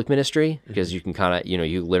in public ministry because you can kind of,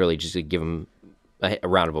 you literally just give them a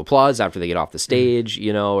round of applause after they get off the stage,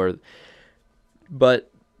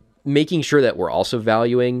 but making sure that we're also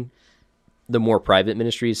valuing the more private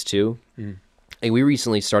ministries too. And we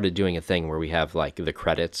recently started doing a thing where we have like the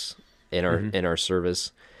credits in our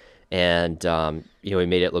service, and we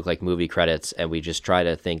made it look like movie credits, and we just try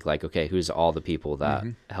to think like, okay, who's all the people that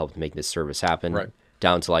helped make this service happen,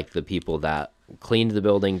 down to like the people that cleaned the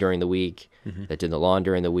building during the week, that did the lawn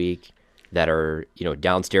during the week, that are,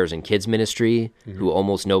 downstairs in kids ministry, who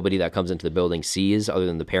almost nobody that comes into the building sees other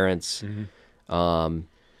than the parents. And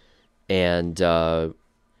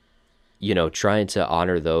trying to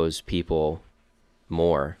honor those people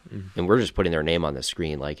more, and we're just putting their name on the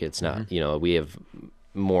screen. Like it's not, we have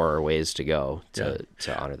more ways to go to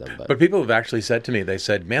honor them. But people have actually said to me, they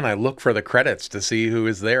said, man, I look for the credits to see who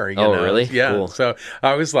is there. You know? Really? Yeah. Cool. So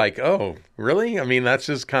I was like, oh, really? I mean, that's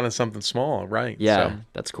just kind of something small, right? Yeah, so,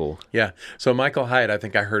 that's cool. Yeah. So Michael Hyatt, I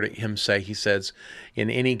think I heard him say, he says, in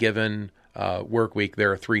any given work week,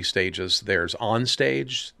 there are 3 stages. There's on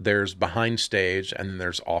stage, there's behind stage, and then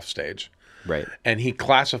there's off stage. Right. And he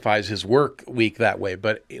classifies his work week that way.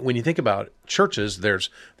 But when you think about churches, there's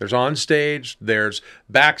on stage, there's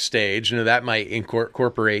backstage. That might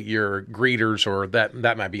incorporate your greeters, or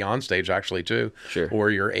that might be on stage actually too. Sure. Or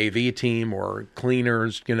your AV team or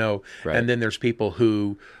cleaners, Right. And then there's people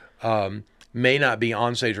who may not be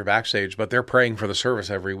on stage or backstage, but they're praying for the service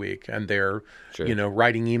every week, and they're, Sure.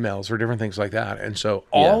 Writing emails or different things like that. And so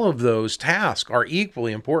all of those tasks are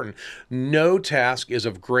equally important. No task is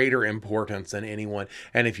of greater importance than anyone.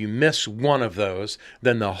 And if you miss one of those,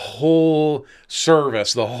 then the whole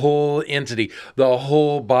service, the whole entity, the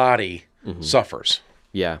whole body suffers.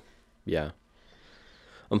 Yeah. Yeah.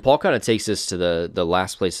 And Paul kind of takes us to the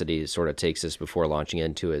last place that he sort of takes us before launching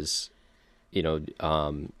into his,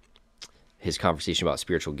 his conversation about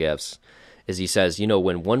spiritual gifts, is he says,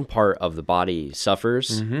 when one part of the body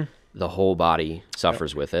suffers, the whole body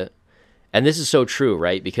suffers with it. And this is so true,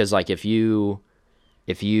 right? Because like if you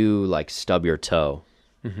like stub your toe,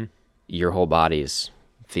 your whole body's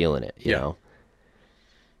feeling it, you know?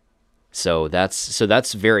 So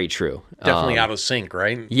that's very true. Definitely out of sync,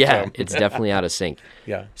 right? Yeah, So. it's definitely out of sync.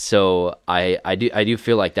 Yeah. So I do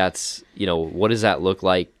feel like that's, what does that look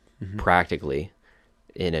like practically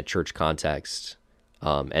in a church context,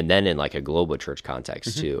 and then in like a global church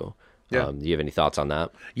context too. Yeah. Do you have any thoughts on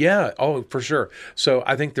that? Yeah. Oh, for sure. So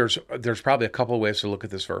I think there's probably a couple of ways to look at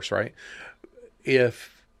this verse, right?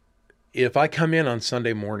 If I come in on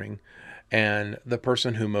Sunday morning and the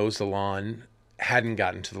person who mows the lawn hadn't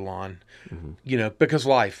gotten to the lawn, because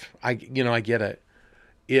life, I get it.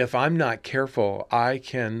 If I'm not careful, I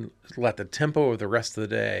can let the tempo of the rest of the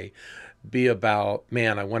day be about,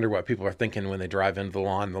 man, I wonder what people are thinking when they drive into the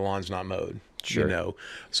lawn. The lawn's not mowed. Sure.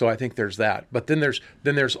 So I think there's that. But then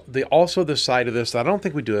there's also the side of this that I don't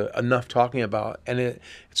think we do enough talking about, and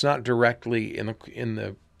it's not directly in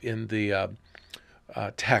the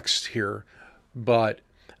text here, but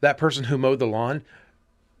that person who mowed the lawn,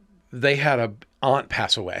 they had a aunt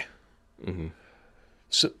pass away.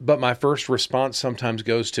 So, but my first response sometimes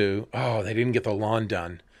goes to, oh, they didn't get the lawn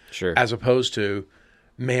done. Sure. As opposed to,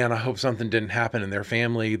 man, I hope something didn't happen in their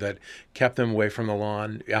family that kept them away from the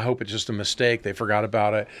lawn. I hope it's just a mistake. They forgot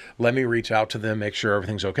about it. Let me reach out to them, make sure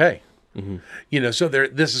everything's okay. So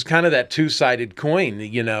this is kind of that two-sided coin,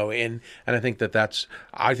 and I think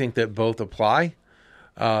that both apply.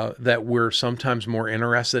 That we're sometimes more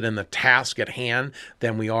interested in the task at hand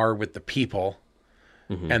than we are with the people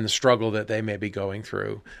and the struggle that they may be going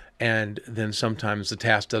through. And then sometimes the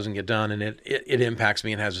task doesn't get done, and it impacts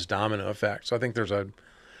me and has this domino effect. So I think there's a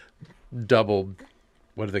double,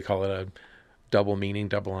 what do they call it? A double meaning,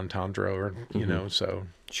 double entendre, or, so.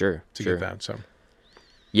 Sure. To get that, so.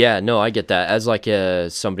 Yeah, no, I get that. As like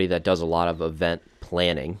somebody that does a lot of event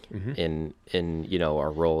planning in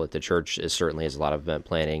our role at the church is certainly has a lot of event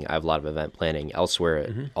planning. I have a lot of event planning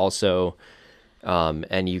elsewhere also.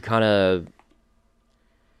 And you kind of,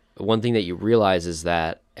 one thing that you realize is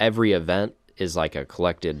that every event is like a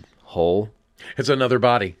collected whole. It's another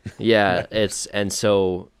body. Yeah,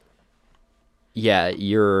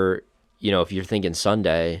 you're, if you're thinking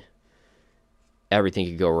Sunday, everything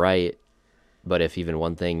could go right. But if even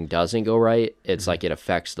one thing doesn't go right, it's like it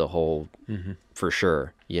affects the whole for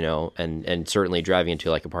sure, and certainly driving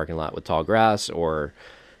into like a parking lot with tall grass, or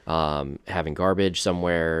having garbage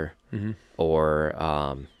somewhere, or,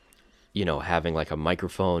 having like a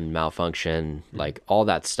microphone malfunction, like all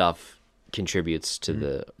that stuff contributes to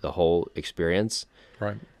the whole experience.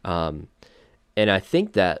 Right. And I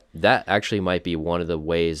think that actually might be one of the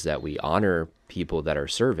ways that we honor people that are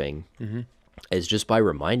serving, is just by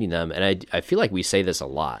reminding them. And I feel like we say this a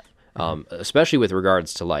lot, especially with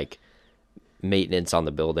regards to like maintenance on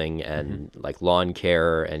the building and like lawn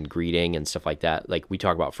care and greeting and stuff like that. Like we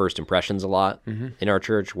talk about first impressions a lot in our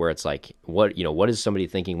church, where it's like, what is somebody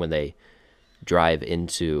thinking when they drive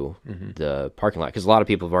into the parking lot? Because a lot of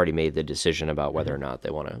people have already made the decision about whether or not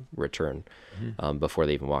they want to return before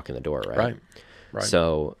they even walk in the door, right? Right.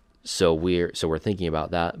 So we're thinking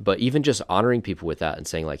about that, but even just honoring people with that and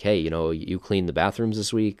saying like, hey, you cleaned the bathrooms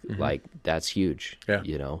this week, like that's huge. Yeah.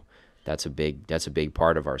 that's a big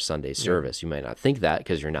part of our Sunday service. You might not think that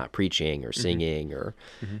because you're not preaching or singing or,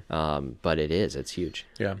 but it's huge.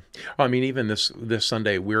 Yeah. Well, I mean, even this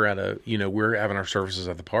Sunday, we're we're having our services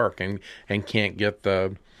at the park and can't get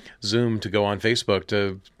the Zoom to go on Facebook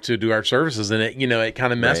to do our services. And it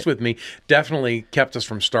kind of messed with me. Definitely kept us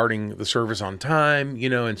from starting the service on time,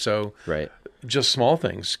 and so just small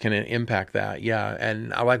things can impact that. Yeah.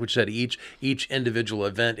 And I like what you said, each individual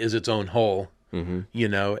event is its own whole. And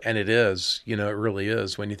it is, it really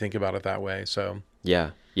is when you think about it that way. So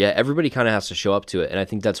yeah, everybody kind of has to show up to it, and I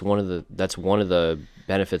think that's one of the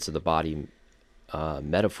benefits of the body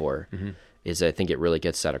metaphor. Is I think it really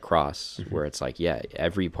gets that across where it's like,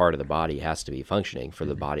 every part of the body has to be functioning for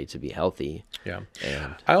the body to be healthy. Yeah,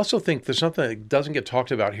 and I also think there's something that doesn't get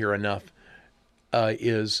talked about here enough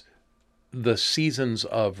is the seasons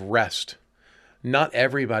of rest. Not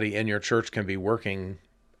everybody in your church can be working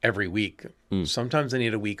every week. Sometimes they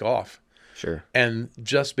need a week off. Sure. And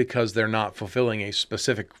just because they're not fulfilling a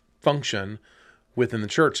specific function within the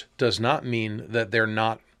church does not mean that they're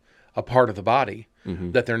not a part of the body,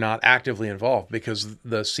 that they're not actively involved, because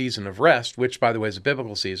the season of rest, which by the way is a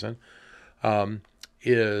biblical season,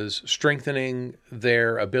 is strengthening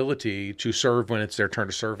their ability to serve when it's their turn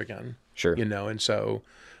to serve again. Sure. And so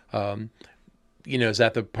is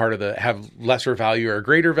that the part of the have lesser value or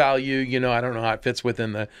greater value? I don't know how it fits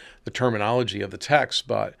within the terminology of the text,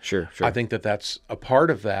 but sure. I think that's a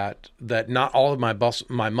part of that not all of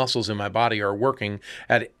my muscles in my body are working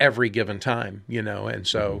at every given time, and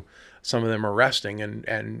so some of them are resting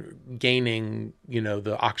and gaining,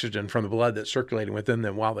 the oxygen from the blood that's circulating within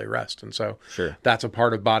them while they rest. And so that's a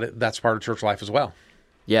part of body, that's part of church life as well.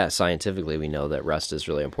 Yeah. Scientifically, we know that rest is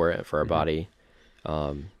really important for our body.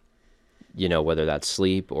 Whether that's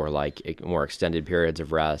sleep or like more extended periods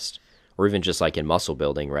of rest, or even just like in muscle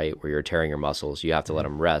building, right? Where you're tearing your muscles, you have to let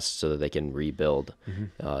them rest so that they can rebuild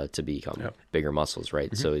to become bigger muscles,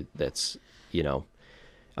 right? So that's,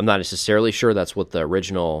 I'm not necessarily sure that's what the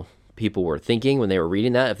original people were thinking when they were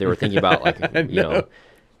reading that, if they were thinking about like,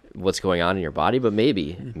 what's going on in your body, but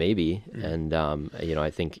maybe. And, I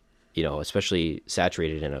think, especially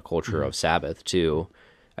saturated in a culture of Sabbath too,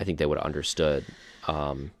 I think they would have understood,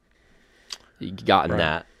 gotten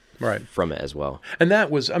that from it as well. And that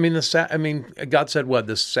was, God said what?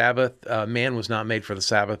 The Sabbath, man was not made for the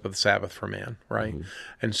Sabbath, but the Sabbath for man, right?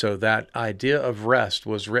 And so that idea of rest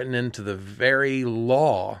was written into the very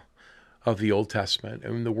law of the Old Testament,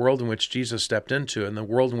 and the world in which Jesus stepped into, and the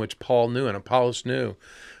world in which Paul knew and Apollos knew.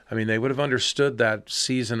 They would have understood that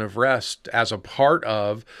season of rest as a part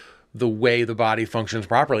of the way the body functions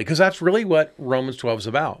properly, because that's really what Romans 12 is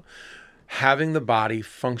about. Having the body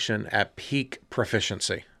function at peak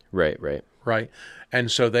proficiency. Right. And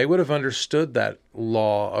so they would have understood that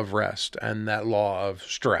law of rest and that law of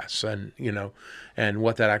stress and, and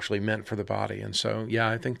what that actually meant for the body. And so,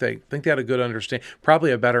 I think they had a good understanding,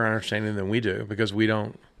 probably a better understanding than we do, because we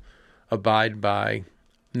don't abide by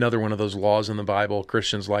another one of those laws in the Bible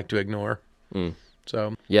Christians like to ignore.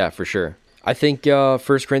 So, yeah, for sure. I think 1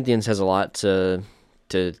 Corinthians has a lot to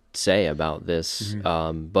say about this.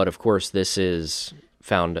 But of course, this is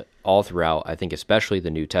found all throughout, I think, especially the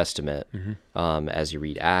New Testament, as you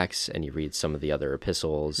read Acts and you read some of the other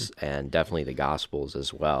epistles and definitely the Gospels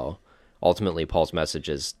as well. Ultimately, Paul's message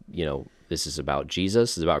is, this is about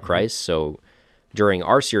Jesus, it's about Christ. So during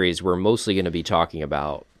our series, we're mostly going to be talking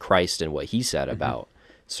about Christ and what he said about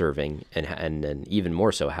serving, and then even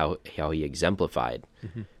more so how he exemplified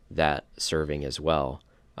that serving as well.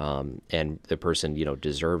 And the person,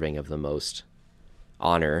 deserving of the most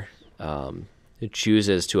honor,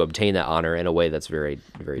 chooses to obtain that honor in a way that's very,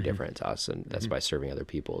 very different to us, and that's by serving other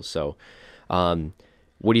people. So,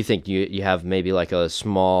 what do you think? You have maybe like a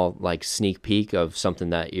small sneak peek of something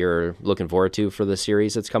that you're looking forward to for the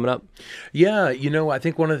series that's coming up? Yeah, I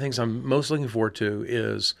think one of the things I'm most looking forward to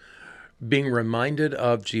is being reminded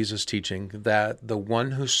of Jesus' teaching that the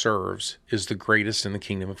one who serves is the greatest in the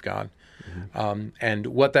kingdom of God. And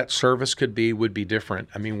what that service could be would be different.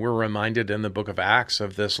 We're reminded in the book of Acts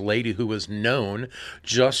of this lady who was known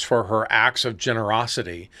just for her acts of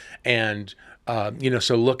generosity. And,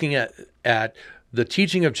 so looking at the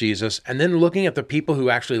teaching of Jesus and then looking at the people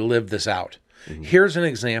who actually lived this out. Here's an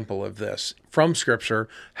example of this from Scripture,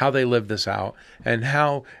 how they lived this out, and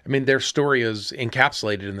how, their story is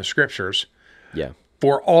encapsulated in the Scriptures. Yeah.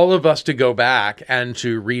 For all of us to go back and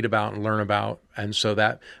to read about and learn about. And so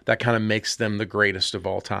that kind of makes them the greatest of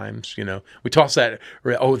all times. We toss that,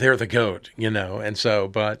 they're the GOAT, and so,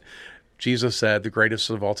 but Jesus said the greatest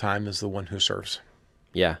of all time is the one who serves.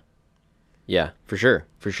 Yeah, for sure.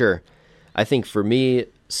 I think for me,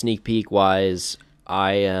 sneak peek wise,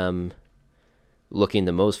 I am looking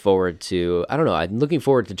the most forward to, I don't know, I'm looking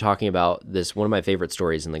forward to talking about this, one of my favorite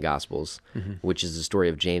stories in the Gospels, which is the story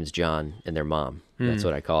of James, John, and their mom. That's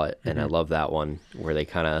what I call it. And I love that one where they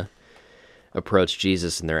kind of approach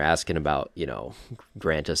Jesus and they're asking about,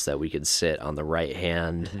 grant us that we could sit on the right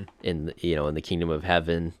hand in the kingdom of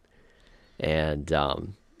heaven. And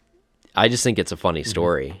I just think it's a funny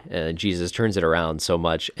story, and Jesus turns it around so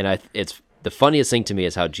much. And it's the funniest thing to me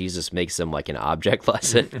is how Jesus makes them like an object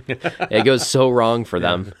lesson. It goes so wrong for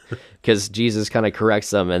them because Jesus kind of corrects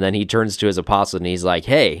them, and then he turns to his apostles and he's like,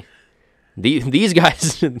 "Hey, these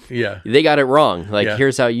guys, they got it wrong. Like,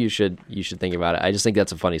 here's how you should think about it." I just think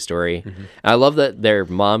that's a funny story. And I love that their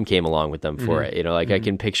mom came along with them for it. I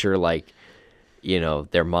can picture like,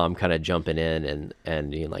 their mom kind of jumping in and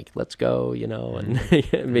being like, "Let's go," and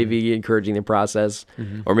maybe encouraging the process,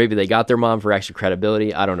 or maybe they got their mom for extra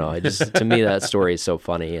credibility. I don't know. To me, that story is so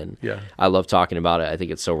funny, and I love talking about it. I think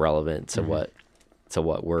it's so relevant to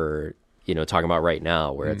what we're, talking about right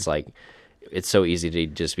now, where it's like, it's so easy to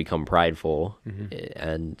just become prideful,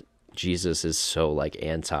 and Jesus is so like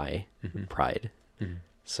anti-pride.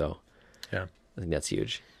 So I think that's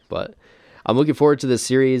huge. But I'm looking forward to this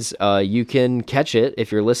series. You can catch it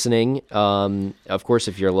if you're listening. Of course,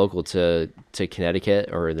 if you're local to Connecticut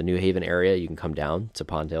or the New Haven area, you can come down to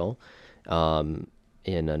Pond Hill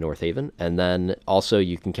in North Haven. And then also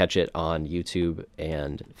you can catch it on YouTube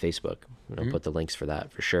and Facebook. I'll put the links for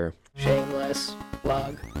that for sure. Shameless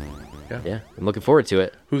plug. Yeah, I'm looking forward to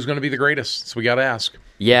it. Who's going to be the greatest? So we got to ask.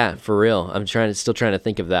 Yeah, for real. I'm still trying to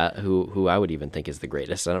think of that. Who I would even think is the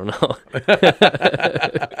greatest. I don't know.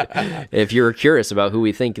 If you're curious about who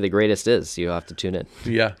we think the greatest is, you'll have to tune in.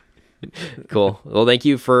 Yeah. Cool. Well, thank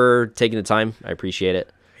you for taking the time. I appreciate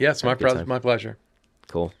it. Yeah, it's my pleasure.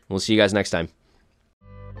 Cool. We'll see you guys next time.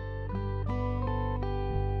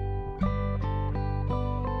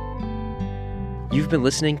 You've been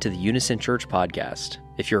listening to the Unison Church podcast.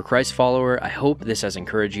 If you're a Christ follower, I hope this has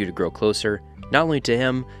encouraged you to grow closer, not only to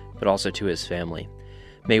Him, but also to His family.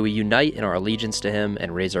 May we unite in our allegiance to Him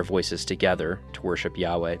and raise our voices together to worship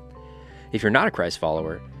Yahweh. If you're not a Christ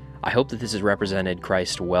follower, I hope that this has represented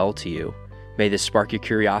Christ well to you. May this spark your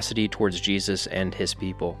curiosity towards Jesus and His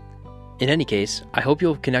people. In any case, I hope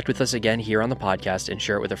you'll connect with us again here on the podcast and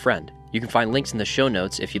share it with a friend. You can find links in the show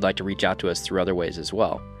notes if you'd like to reach out to us through other ways as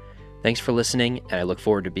well. Thanks for listening, and I look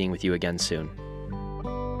forward to being with you again soon.